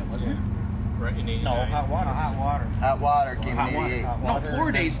after that, wasn't it? Right in 89. No, Hot Water. Hot Water. Hot Water came Hot in Water. 88. Hot No, Water.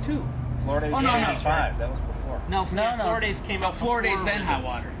 Florida Days too. Florida Days Oh, no, no. 85. That was before. No, No, no. Florida Days came out. Florida Days, before then Hot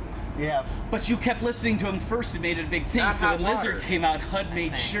Riddles. Water. Yeah. But you kept listening to him first and made it a big thing. Not So Hot when Lizard Water. came out, HUD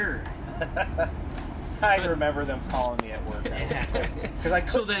made sure. I remember them calling me at work. Because I couldn't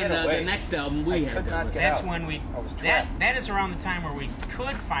So then get away. the next album we I had could that not was- get That's out. when we. I was That trapped. that is around the time where we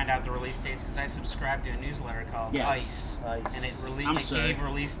could find out the release dates because I subscribed to a newsletter called Yes. Ice, Ice. and it I'm it sorry. gave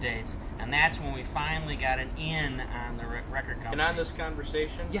release dates, and that's when we finally got an in on the record company. And on this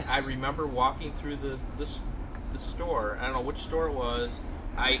conversation, Yes. I remember walking through the store. I don't know which store it was.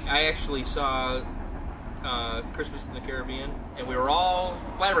 I actually saw Christmas in the Caribbean, and we were all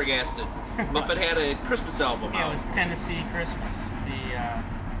flabbergasted. Buffett had a Christmas album Yeah, out. it was Tennessee Christmas.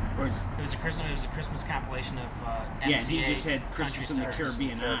 It was a Christmas compilation of MCA. Yeah, he just had country Christmas in the stars.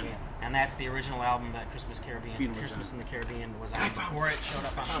 Caribbean on. And that's the original album that Christmas Caribbean. Christmas in the Caribbean was on before it showed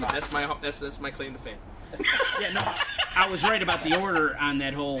up on the That's my claim to fame. Yeah, no, I was right about the order on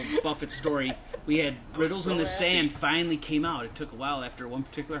that whole Buffett story. We had Riddles in the Sand finally came out. It took a while after one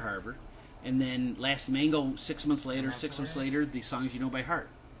particular harbor. And then Last Mango 6 months later, the songs you know by heart.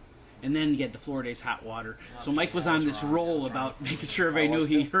 And then you had the Florida's Hot Water. So Mike was on this roll about making sure everybody knew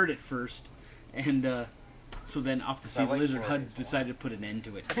he heard it first. And so then Off the Sea Lizard HUD decided to put an end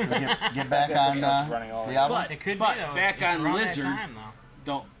to it. Get back on the album? But back on Lizard,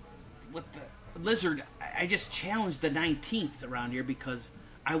 with the Lizard, I just challenged the 19th around here because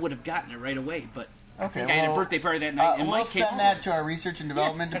I would have gotten it right away, but I think I had a birthday party that night, and we'll Mike came send that to our research and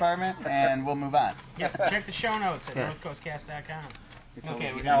development department, and we'll move on. Yeah, check the show notes at northcoastcast.com.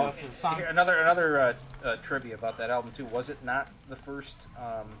 Okay, we now go to the song. here, another trivia about that album too. Was it not the first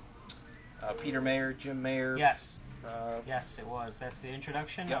Peter Mayer, Jim Mayer? Yes. Yes, it was. That's the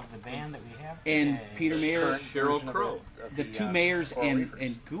introduction of the band that we have and today. Peter Mayer, Cheryl Crow, the two Mayers,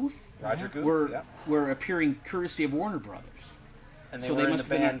 and Guth, Roger Guth, were appearing courtesy of Warner Brothers. And they so were in must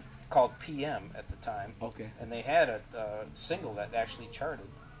the have been band called PM at the time. Okay. And they had a single that actually charted.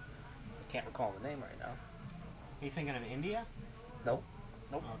 I can't recall the name right now. Are you thinking of India? Nope.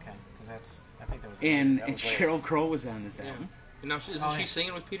 Okay, because I think that was. And that was Cheryl Crow was on this album. And now, isn't she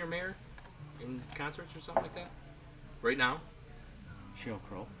singing with Peter Mayer in concerts or something like that? Right now? Cheryl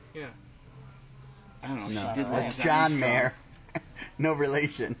Crow? Yeah. I don't know. No, She did that's John Mayer. No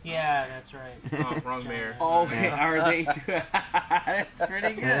relation. Yeah, that's right. Oh, wrong Mayer. Oh, are they? That's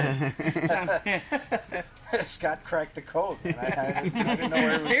pretty good. Scott cracked the code. Man. I didn't know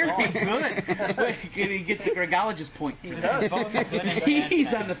where it was Very going. good. He gets a Gregologist point. He's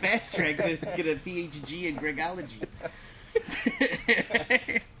on the fast track to get a PhD in Gregology.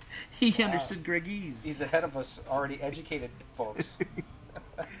 He understood Gregese. He's ahead of us already educated folks.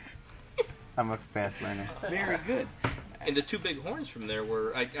 I'm a fast learner. Very good. And the two big horns from there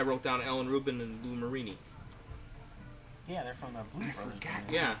were, I wrote down Alan Rubin and Lou Marini. Yeah, they're from the Blues Brothers.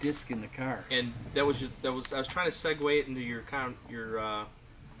 Yeah. Disc in the car. And I was trying to segue it into your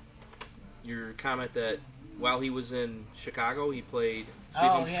comment that while he was in Chicago, he played Sweet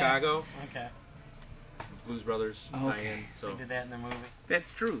Home Chicago. Okay. Blues Brothers. Okay. So they did that in the movie.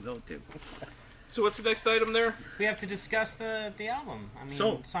 That's true, though, too. So what's the next item there? We have to discuss the album. I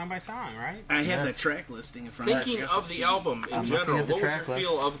mean, song by song, right? I have that track listing in front of me. Thinking of the album in general, what was your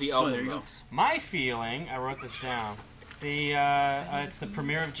feel of the album? There you go. My feeling, I wrote this down. It's the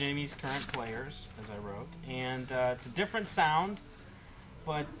premiere of Jamie's Current Players, as I wrote, and it's a different sound,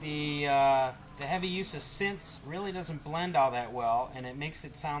 but the heavy use of synths really doesn't blend all that well, and it makes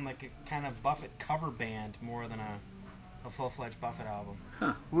it sound like a kind of Buffett cover band more than a full-fledged Buffett album.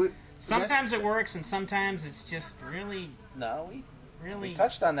 Huh. Sometimes it works, and sometimes it's just really. No, we we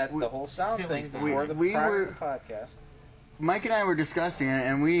touched on that the whole sound thing before the podcast. Mike and I were discussing it,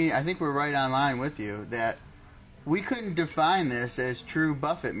 and I think we're right on line with you that we couldn't define this as true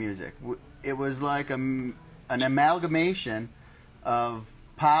Buffett music. It was like an amalgamation of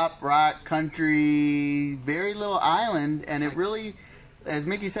pop, rock, country, very little island, and it really, as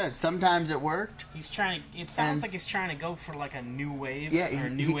Mickey said, sometimes it worked. It sounds like he's trying to go for like a new wave or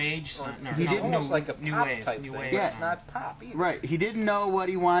new age. He did almost like a new pop wave, type new thing. wave. Yeah. It's not pop either. Right. He didn't know what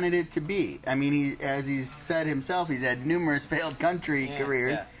he wanted it to be. I mean, as he said himself, he's had numerous failed country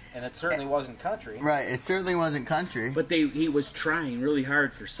careers. Yeah. And it certainly wasn't country. Right. It certainly wasn't country. But he was trying really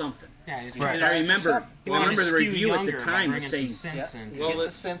hard for something. Yeah, he was And I remember the review at the time was saying, well, the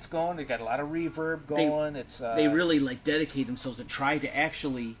synths going. They got a lot of reverb going. They really dedicate themselves to try to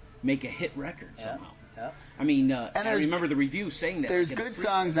actually make a hit record somehow. Yeah. I mean, I remember the review saying that. There's good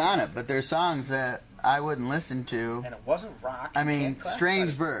songs on it, but there's songs that I wouldn't listen to. And it wasn't rock. I mean,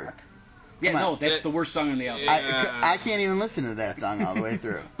 Strange Bird. Yeah, no, that's the worst song on the album. I can't even listen to that song all the way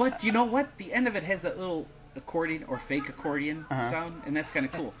through. But you know what? The end of it has that little accordion or fake accordion sound, and that's kind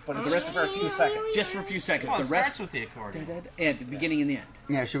of cool. But the rest for a few seconds. Just for a few seconds. Well, the it rest starts with the accordion. At the beginning and the end.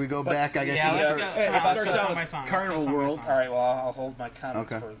 Yeah, should we go back? I guess. Yeah, let's go. It starts out with song. Carnival World. All right, well, I'll hold my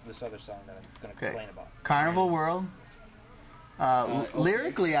comments for this other song that I'm going to complain about. Carnival World.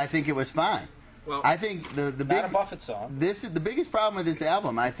 Lyrically, I think it was fine. Well, I think the big not a Buffett song. This is the biggest problem with this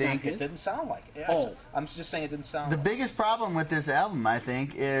album. I think it didn't sound like it. I'm just saying it didn't sound. The like biggest problem with this album, I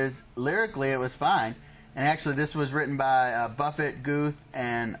think, is lyrically it was fine. And actually, this was written by Buffett, Guth,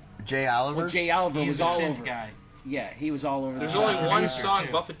 and Jay Oliver. Well, Jay Oliver was all over. Guy. Yeah, he was all over. There's the only shop. one producer, song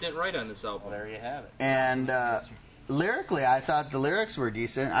too. Buffett didn't write on this album. Well, there you have it. And lyrically, I thought the lyrics were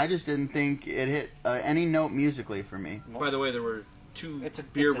decent. I just didn't think it hit any note musically for me. By the way, there were two It's a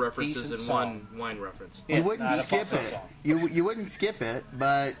beer decent references and song. one wine reference. You wouldn't not a skip Buffett it. song. You wouldn't skip it,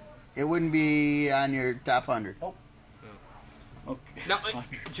 but it wouldn't be on your top 100. Okay. Now,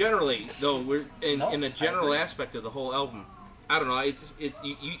 generally, though, we're in a I general agree. aspect of the whole album. I don't know.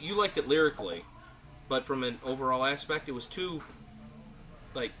 You liked it lyrically, but from an overall aspect, it was too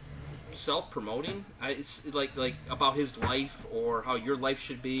like self-promoting. It's like about his life or how your life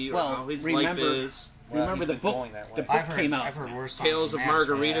should be or Well, how his remember- life is. Well, Remember he's the been book? going that way. The book came out. I've heard worse songs Tales than of that as far as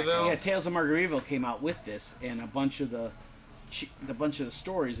that Margaritaville. goes. Yeah, Tales of Margaritaville came out with this, and a bunch of the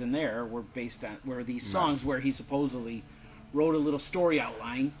stories in there were based on these songs where he supposedly wrote a little story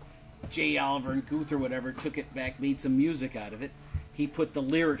outline. J. Oliver and Guth or whatever took it back, made some music out of it. He put the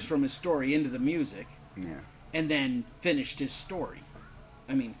lyrics from his story into the music, Yeah. and then finished his story.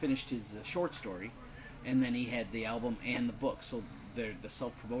 Finished his short story, and then he had the album and the book. So the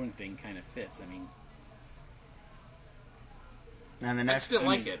self-promoting thing kind of fits. And the I next, just didn't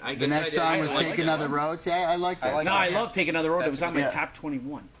like it. I the guess next I song didn't was like Take it. Another Road. See, I like that. I like No, song. I love Take Another Road. It was on my Yeah. top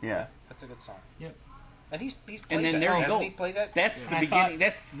 21. Yeah. That's a good song. Yep. And he's played And then that. there you Hasn't go. he played that? That's the I beginning.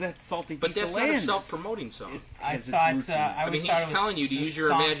 thought- That's Salty But Piece that's of not a Land. self-promoting song. I Has its thought roots in- I I mean, always he's thought it was telling you to this use your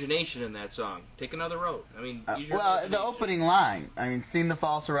song- imagination in that song. Take another road. Use your Well, imagination. the opening line. Seen the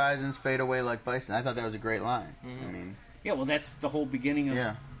false horizons fade away like bison. I thought that was a great line. Yeah, well, that's the whole beginning of.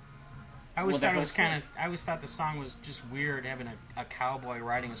 Yeah. I always Well, thought that it was goes kind of. I always thought the song was just weird, having a cowboy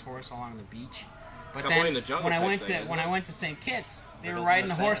riding his horse along the beach. But Cowboy then in the Jungle when I type went thing, to isn't it? went to St. Kitts, they were Riddles riding in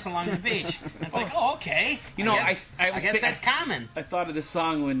the the horse Sand. along the beach. And it's like, oh, okay. You know, I was guess thi- that's common. I thought of this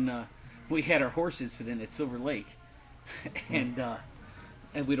song when we had our horse incident at Silver Lake, and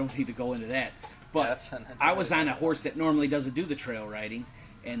we don't need to go into that. But That's an I was on a horse that normally doesn't do the trail riding,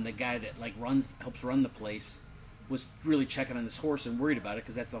 and the guy that helps run the place was really checking on this horse and worried about it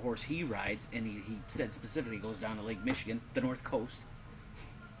because that's the horse he rides, and he said specifically he goes down to Lake Michigan, the North Coast,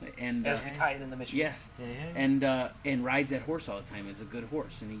 and As we tie it in the Michigan. yes, and rides that horse all the time. It's a good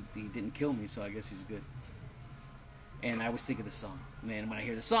horse, and he didn't kill me, so I guess he's good. And I always think of the song. Man, when I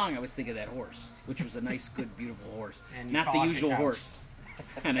hear the song, I always think of that horse, which was a nice, good, beautiful horse, And you not fall the off your usual couch. horse.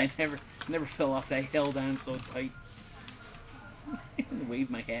 And I never fell off. I held on so tight, and waved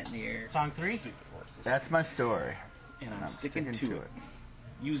my hat in the air. Song 3? That's my story. And I'm sticking to it.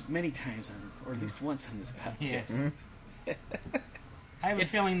 Used many times or at least once on this podcast. Yes. I have a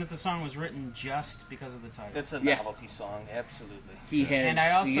feeling that the song was written just because of the title. It's a Yeah. novelty song, absolutely. He has, And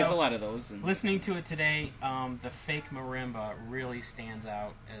I he has also- a lot of those. And Listening to it today, the fake marimba really stands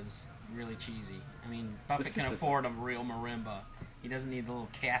out as really cheesy. Buffett can synthesis. afford a real marimba. He doesn't need the little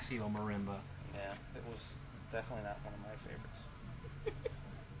Casio marimba. Yeah, it was definitely not one of my favorites.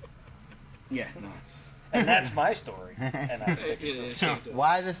 yeah, no, it's. And that's my story. And I'm sticking to it. So,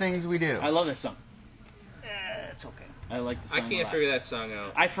 Why the things we do? I love that song. It's okay. I like the I song. a can't lot. figure that song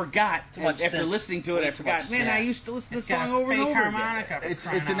out. I forgot Too much after synth. listening to it. Way I too forgot. much Man, synth. I used to listen to it's the got song a over and fake over again. harmonica. for It's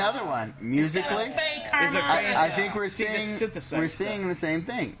crying out another loud. one. Musically, Fake There's a harmonica. I think we're See, the seeing synthesizer we're seeing the same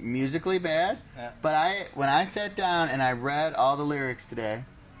thing. Musically bad, Yeah. but when I sat down and I read all the lyrics today,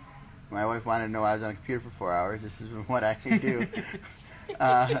 my wife wanted to know I was on the computer for 4 hours. This is what I can do.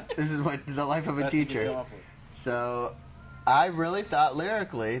 This is what the life of a That's what you come teacher. up with. So, I really thought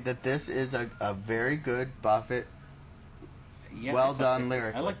lyrically that this is a very good Buffett. Yeah, Well I thought done that-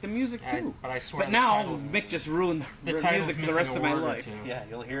 lyrically. I like the music too. But I swear But the now title's- Mick just ruined the the title's music for the missing rest a of my word or life. two. Yeah,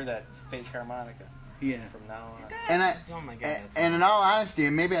 you'll hear that fake harmonica Yeah. from now on. And I Oh my God, that's and in all honesty,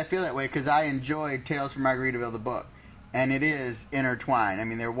 and maybe I feel that way because I enjoyed Tales from Margaritaville the book, and it is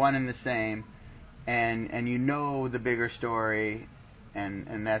intertwined. They're one and the same, and you know the bigger story,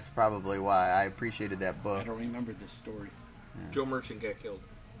 and that's probably why I appreciated that I book. don't remember this story. Joe Merchant got killed.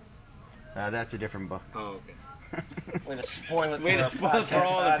 That's a different book. Oh, okay. Way to spoil it Way to for spoil our it for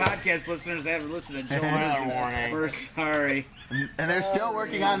all the podcast podcast listeners that haven't listened to Joe Spoiler Merchant. warning. We're sorry. And they're still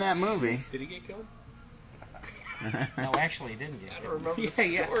working on that movie. Did he get killed? No, actually, he didn't get I it. don't remember Yeah, the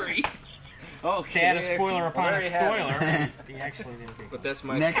yeah. story. Okay. They had a there- spoiler upon a there you have it. spoiler. He actually didn't get But it. that's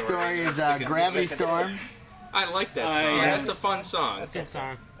my Next story is Gravity Storm. I like that I, song. yeah. That's a fun song. That's a good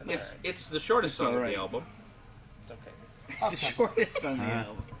song. It's the shortest It's song alright. of the album. It's okay. It's the shortest on the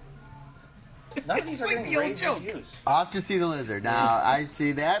album. None of these are like getting the old rave joke. reviews. Off to See the Lizard. Now, I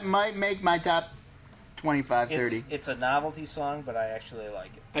see that might make my top 25, 30. It's a novelty song, but I actually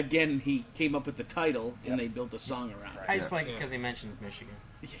like it. Again, he came up with the title, Yep. and they built a song around it. I just like it Yeah. because he mentions Michigan.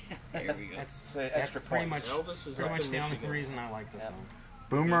 There we go. That's Say that's extra pretty points. much Elvis is pretty up much in the only Michigan. reason I like this Yeah. song.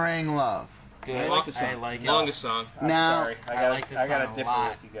 Boomerang Love. Good. I like the song. I like it. Longest song. I'm Now- sorry. I like this I gotta song a differ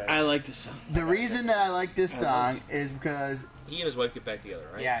lot. with you guys. I like the song. The reason that I like this song is because He and his wife get back together,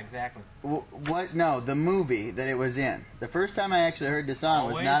 right? Yeah, exactly. the movie that it was in. The first time I actually heard the song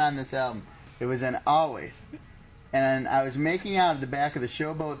was Always? not on this album. It was in Always. And I was making out at the back of the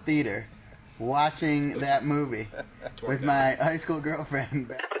Showboat Theater watching that movie with my high school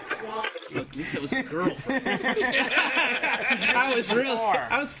girlfriend. Look, at least it was a girlfriend. I was real.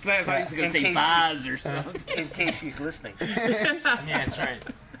 I thought he was going to say case Boz or something. In case she's listening. Yeah, that's right.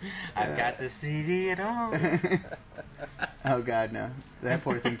 I've got the CD at home. Oh, God, no. That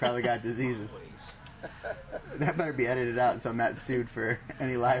poor thing probably got diseases. That better be edited out so I'm not sued for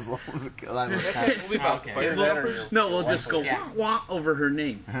any libel. We'll be about Okay. fire. No, we'll just go Yeah. wah, wah over her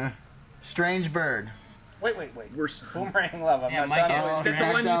name. Strange Bird. Wait. Worse. Boomerang Love. I'm Yeah, not Mike done Evans. with it. That's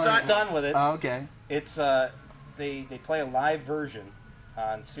the one you I'm thought. done with it. Oh, okay. It's they play a live version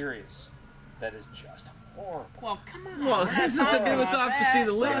on Sirius that is just horrible. Well, come on. Well, We're it not has nothing to do talking with about off to see the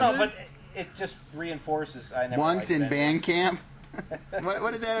that. list. No, but it just reinforces. I never Once liked in it band camp?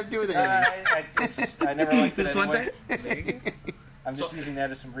 what does that have to do with anyway. anything? I never liked it This one anyway. I'm just using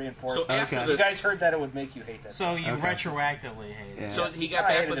that as some reinforcement. So after Okay. You this, guys heard that it would make you hate that. So you Okay. retroactively hate it. Yeah. so he got I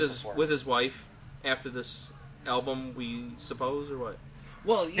back hated with it his before. wife after this album, we suppose, or what?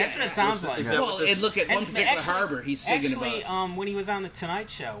 Well, yeah. That's what it sounds like. Is that Well, what this- and look at one And particular actually- harbor he's singing Actually, about. when he was on the Tonight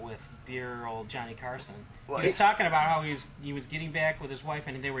Show with dear old Johnny Carson, Well, he was talking about how he was getting back with his wife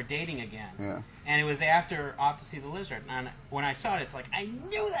and they were dating again. Yeah. And it was after Off to See the Lizard. And when I saw it, it's like I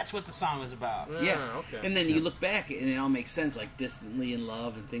knew that's what the song was about. Yeah, okay. and then you look back and it all makes sense, like Distantly in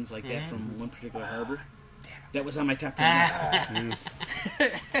Love and things like that from one particular harbor. That was on my top 10.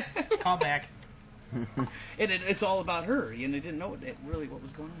 Call back. And it's all about her, and I didn't know really what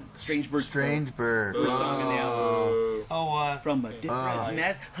was going on. Strange Bird. Strange Bird. First song in the album. Oh, From a different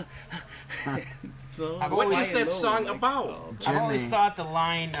mess. I've What always- is that song about? I've always Jimmy. thought the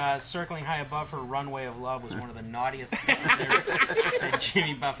line "circling high above her runway of love" was one of the naughtiest lyrics that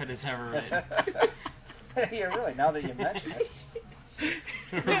Jimmy Buffett has ever written. Yeah, really. Now that you mention it.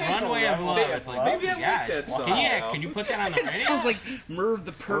 Runway of love. It's like, Maybe I like gosh, that song. Can you put that on the It radio? sounds like Merv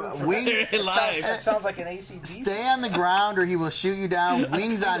the Perv from Wing- Saturday Night Live. That sounds like an ACDC. Stay on the ground or he will shoot you down.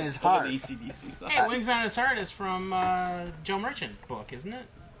 Wings on his heart. An AC/DC song. Hey, Wings on His Heart is from Joe Merchant book, isn't it?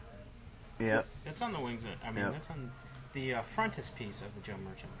 Yep. That's on the Wings. Yep. That's on the frontispiece of the Joe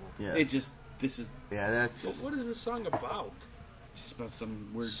Merchant book. Yes. It just, this is Yeah, that's. So what is this song about? just about some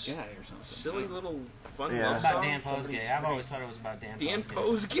weird guy or something. Silly little fun Yeah. love About song? Dan Posgay. I've always thought it was about Dan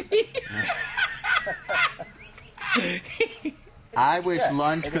Posgay. I wish Yeah,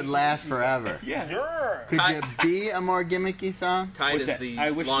 lunch it could is last easy. forever. Yeah. Sure. Could you be a more gimmicky song? Tide What's is that? the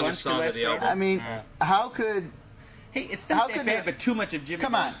I Wish longest Lunch Could song of Last the album. I mean, how could. Hey, it's How not that could bad, it- but too much of Jimmy.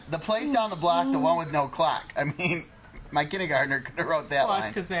 Come on, the place down the block, the one with no clock. I mean, my kindergartner could have wrote that Well, it's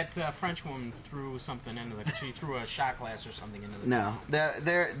line. because that French woman threw something into the. She threw a shot glass or something into the. No,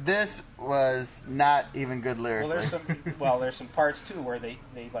 this was not even good Well, lyrically. there's some parts too where they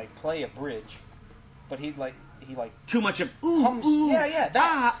like play a bridge, but he Too much of ooh, hums. ooh. Yeah,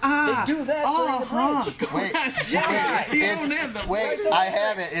 that they do that during the bridge. Wait, You it's- don't have the wait, Write the I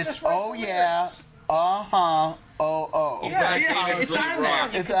have it. lyrics. It's Just write oh the yeah, lyrics. oh. Yeah, it's on there.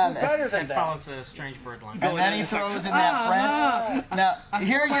 It's on Do there. better than It that. follows the Strange Bird line. And then he throws in that French. Now,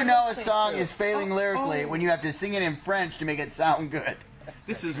 here you know a song is failing lyrically when you have to sing it in French to make it sound good.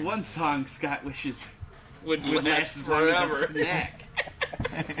 This is one song Scott wishes Would would last as long as a forever. snack.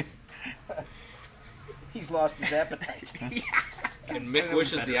 He's lost his appetite. And Mick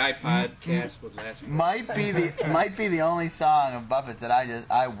wishes the iPod cast would last forever. Might be the only song of Buffett's that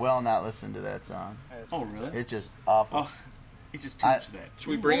I will not listen to that song. Oh, really? It's just awful. Oh, it's just too much of that. Should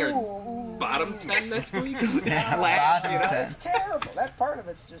we bring our bottom 10 next week? Bottom 10. It's terrible. That part of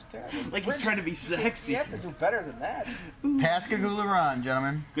it's just terrible. Like he's trying to be sexy. You have to do better than that. Pascagoula Run,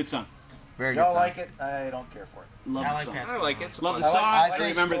 gentlemen. Good song. Very good Y'all song. like it? I don't care for it. Love I the like song. Pascal. I like it. It's Love the fun. song. I I like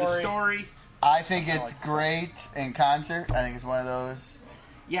remember the story. story. I think it's great in concert. I think it's one of those.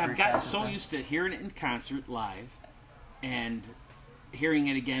 Yeah, I've Great gotten concert so song. used to hearing it in concert live, and hearing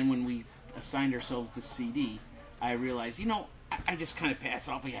it again when we assigned ourselves the CD. I realized, I just kind of pass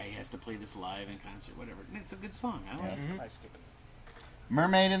it off. Yeah, he has to play this live in concert, whatever. And it's a good song. I like it. I skip it.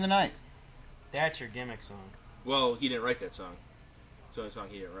 Mermaid in the Night. That's your gimmick song. Well, he didn't write that song. It's the only song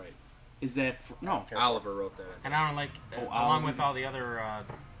he didn't write. Is that no? Oliver wrote that. And I don't like, Oh, along Oliver. with all the other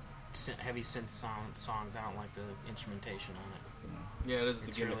heavy synth songs, I don't like the instrumentation on it. Yeah, it is the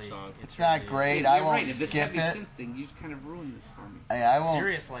It's gimmick really, song. It's not really- great. You're I won't right. If this skip heavy it. synth thing, you kind of ruined this for me. I won't.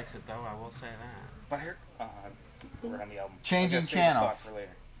 Sirius likes it though. I will say that. But here, we're on the album. Changing I gotta save the thought channels. for later.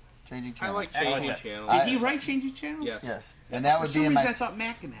 Changing I Channels. like Changing Channels. Did he write Changing Channels? Yes. Yes, and that would For be some in reason, my. I thought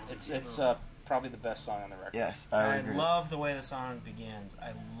McAnally. It's probably the best song on the record. Yes, I would I agree. love the way the song begins.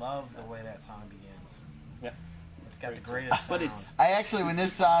 I love the way that song begins. Yep. It's got the greatest sound. But it's I actually, when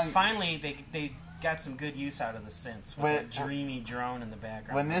this song, Finally, they got some good use out of the synths with When- that dreamy drone in the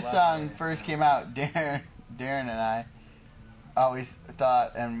background. when I this love song the way that first sounds. came out, Darren and I always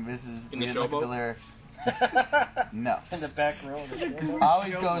thought, and this is In we the didn't look at the showboat? lyrics. No. In the back row of the show.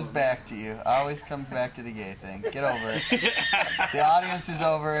 Always goes back to you. Always comes back to the gay thing. Get over it. The audience is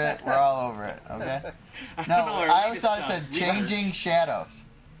over it. We're all over it. Okay. No, I always thought it said changing shadows,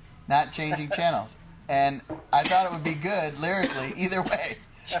 not changing channels, and I thought it would be good lyrically either way.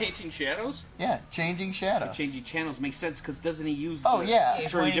 Changing Shadows? Yeah, changing shadows. Changing Channels makes sense because doesn't he use Oh, the yeah.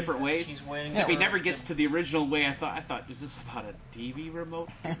 term different ways? He's waiting So if he for never it gets to- to the original way, I thought, is this about a TV remote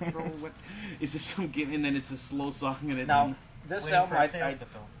control? What is this? Some game? And then it's a slow song, and it's Now, this Waiting album, for sales to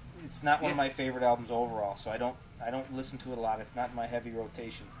fill. it's not one of Yeah. my favorite albums overall, so I don't listen to it a lot. It's not in my heavy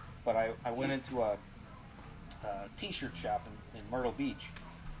rotation. But I went into a T-shirt shop in Myrtle Beach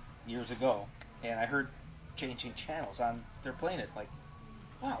years ago, and I heard Changing Channels on. They're playing it like,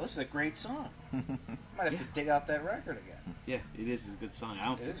 wow, this is a great song. Might have to dig out that record again. yeah, it is a good song.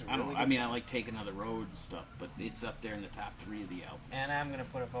 It is a I don't. really I good mean, song. I like Take Another Road and stuff, but it's up there in the top 3 of the album. And I'm gonna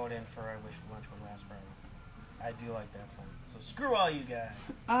put a vote in for I Wish Lunch Would Last Forever. I do like that song. So screw all you guys.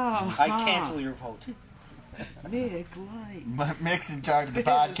 I cancel your vote. Mick Light. But Mick's in charge of the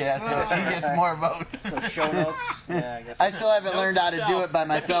podcast, so he gets more votes. So show notes. Yeah, I guess. I still haven't learned how to do it by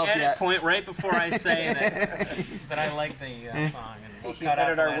myself Edit yet. point right before I say that I like the song. And we'll He cut out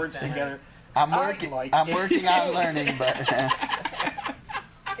edited the our last words 10 together. minutes. I'm I working. like I'm it. working on learning, but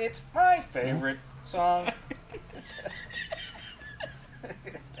It's my favorite song.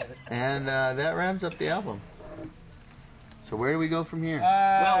 and that wraps up the album. So where do we go from here?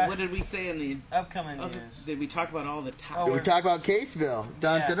 Well, what did we say in the upcoming other, news? Did we talk about all the top? Did we talk about Caseville?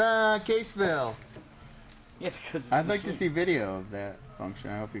 Dun Yeah. da da, Caseville. Yeah, because it's I'd the like to same. see video of that function.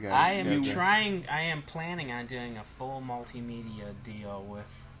 I hope you guys. I am get that. trying. I am planning on doing a full multimedia deal with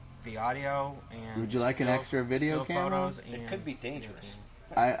the audio and. Would you like an still- extra video still camera? Photos and It could be dangerous.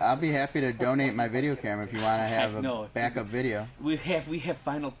 I'll be happy to donate my video camera if you want to have a No. backup video. We have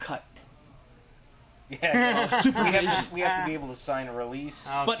Final Cut. Yeah, no, Supervision. we have to be able to sign a release.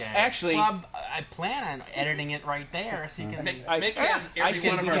 Okay. But actually- well, I plan on editing it right there, so you can. Mick has I every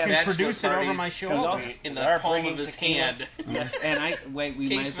think one of we our can bachelor produce it over parties my shoulder. in We are the palm bringing of his tequila. hand. Yes, and we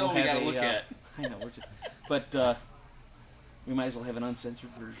might as well Caseville we have gotta look at. I know, we're just, but we might as well have an uncensored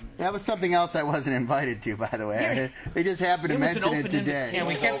version. That was something else I wasn't invited to, by the way. They just happened to It was an mention it open today. Yeah,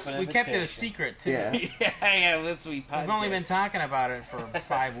 we It was kept open we kept it a invitation. secret too. Yeah. yeah, that's we. We've only been talking about it for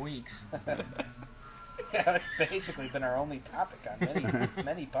 5 weeks. Yeah, it's basically been our only topic on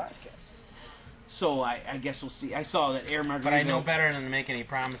many podcasts. So I guess we'll see. I saw that Air Margaritaville. But I know better than to make any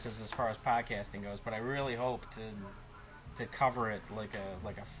promises as far as podcasting goes. But I really hope to cover it like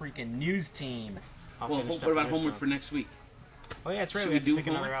a freaking news team. I'll Well, finish what up about news homework stuff. for next week? Oh yeah, that's right. Should We we have to do pick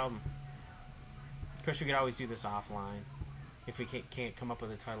another homework? album. Of course, we could always do this offline if we can't come up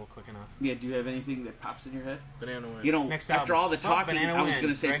with a title quick enough. Yeah. Do you have anything that pops in your head? Banana Wind. You know, Next after album. all the talking, Banana I was Wind.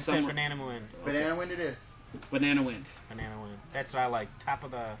 going to say Greg said somewhere. Banana Wind. Banana Wind it is. Banana Wind. Banana Wind. That's what I like. Top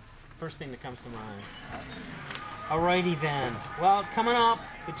of the first thing that comes to mind. Alrighty then. Well, coming up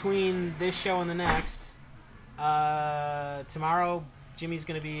between this show and the next, tomorrow Jimmy's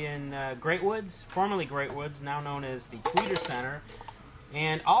going to be in Great Woods, formerly Great Woods, now known as the Tweeter Center.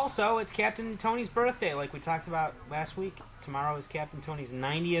 And also, it's Captain Tony's birthday, like we talked about last week. Tomorrow is Captain Tony's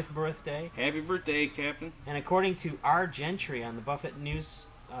 90th birthday. Happy birthday, Captain. And according to R. Gentry on the Buffett News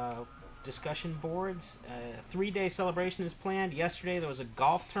discussion boards, a 3-day celebration is planned. Yesterday there was a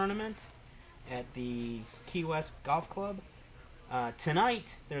golf tournament at the Key West Golf Club.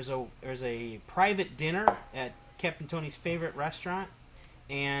 Tonight there's a private dinner at Captain Tony's favorite restaurant,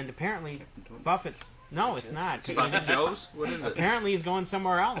 and apparently Buffett's. No, it's not. 'cause Buffett Joe's? What is it? Apparently he's going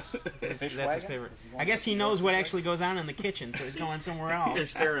somewhere else. Fish That's his wagon? favorite. Is he going I guess to he the knows fish what wagon? actually goes on in the kitchen, so he's going somewhere else He's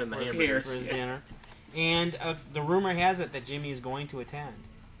sharing the for his- hamburgers. for his dinner. And the rumor has it that Jimmy is going to attend.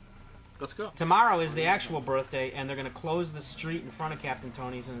 Let's go. Tomorrow is the actual birthday, and they're going to close the street in front of Captain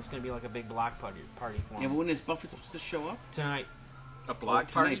Tony's, and it's going to be like a big block party for Yeah, him. but when is Buffett supposed to show up? Tonight. A block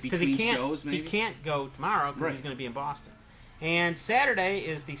tonight party? Because between he can't, shows, maybe. he can't go tomorrow because Right. he's going to be in Boston. And Saturday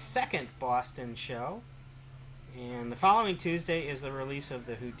is the second Boston show. And the following Tuesday is the release of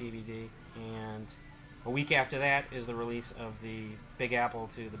the Hoot DVD. And a week after that is the release of the Big Apple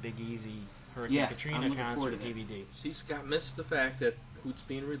to the Big Easy Hurricane Yeah, I'm Katrina looking forward concert to that. DVD. See, Scott missed the fact that Hoot's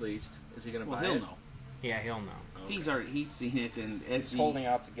being released. Is he going to Well, buy he'll it? know. Yeah, he'll know. He's seen it, and as He's holding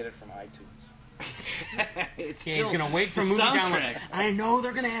out to get it from iTunes. it's Yeah, he's still gonna wait for the movie soundtrack. downloads. I know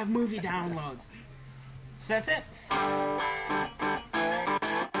they're gonna have movie downloads. So that's it.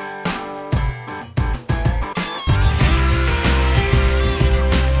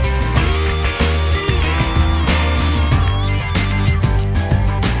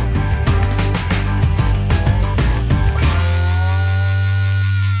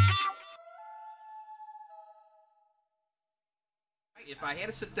 If I had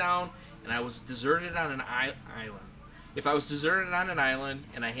to sit down and I was deserted on an island, if I was deserted on an island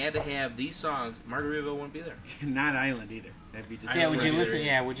and I had to have these songs, Margaritaville wouldn't be there. Not Island either. That'd be just Yeah, would you listen?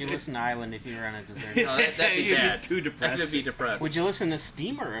 Yeah, would you listen to Island if you were on a deserted? No, that'd be You're bad. just too depressed. That'd be depressed. Would you listen to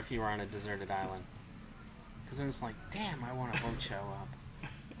Steamer if you were on a deserted island? Because then it's like, damn, I want a boat show up.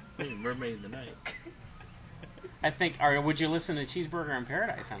 Mermaid in the Night. I think, or would you listen to Cheeseburger in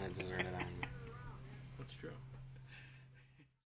Paradise on a deserted island?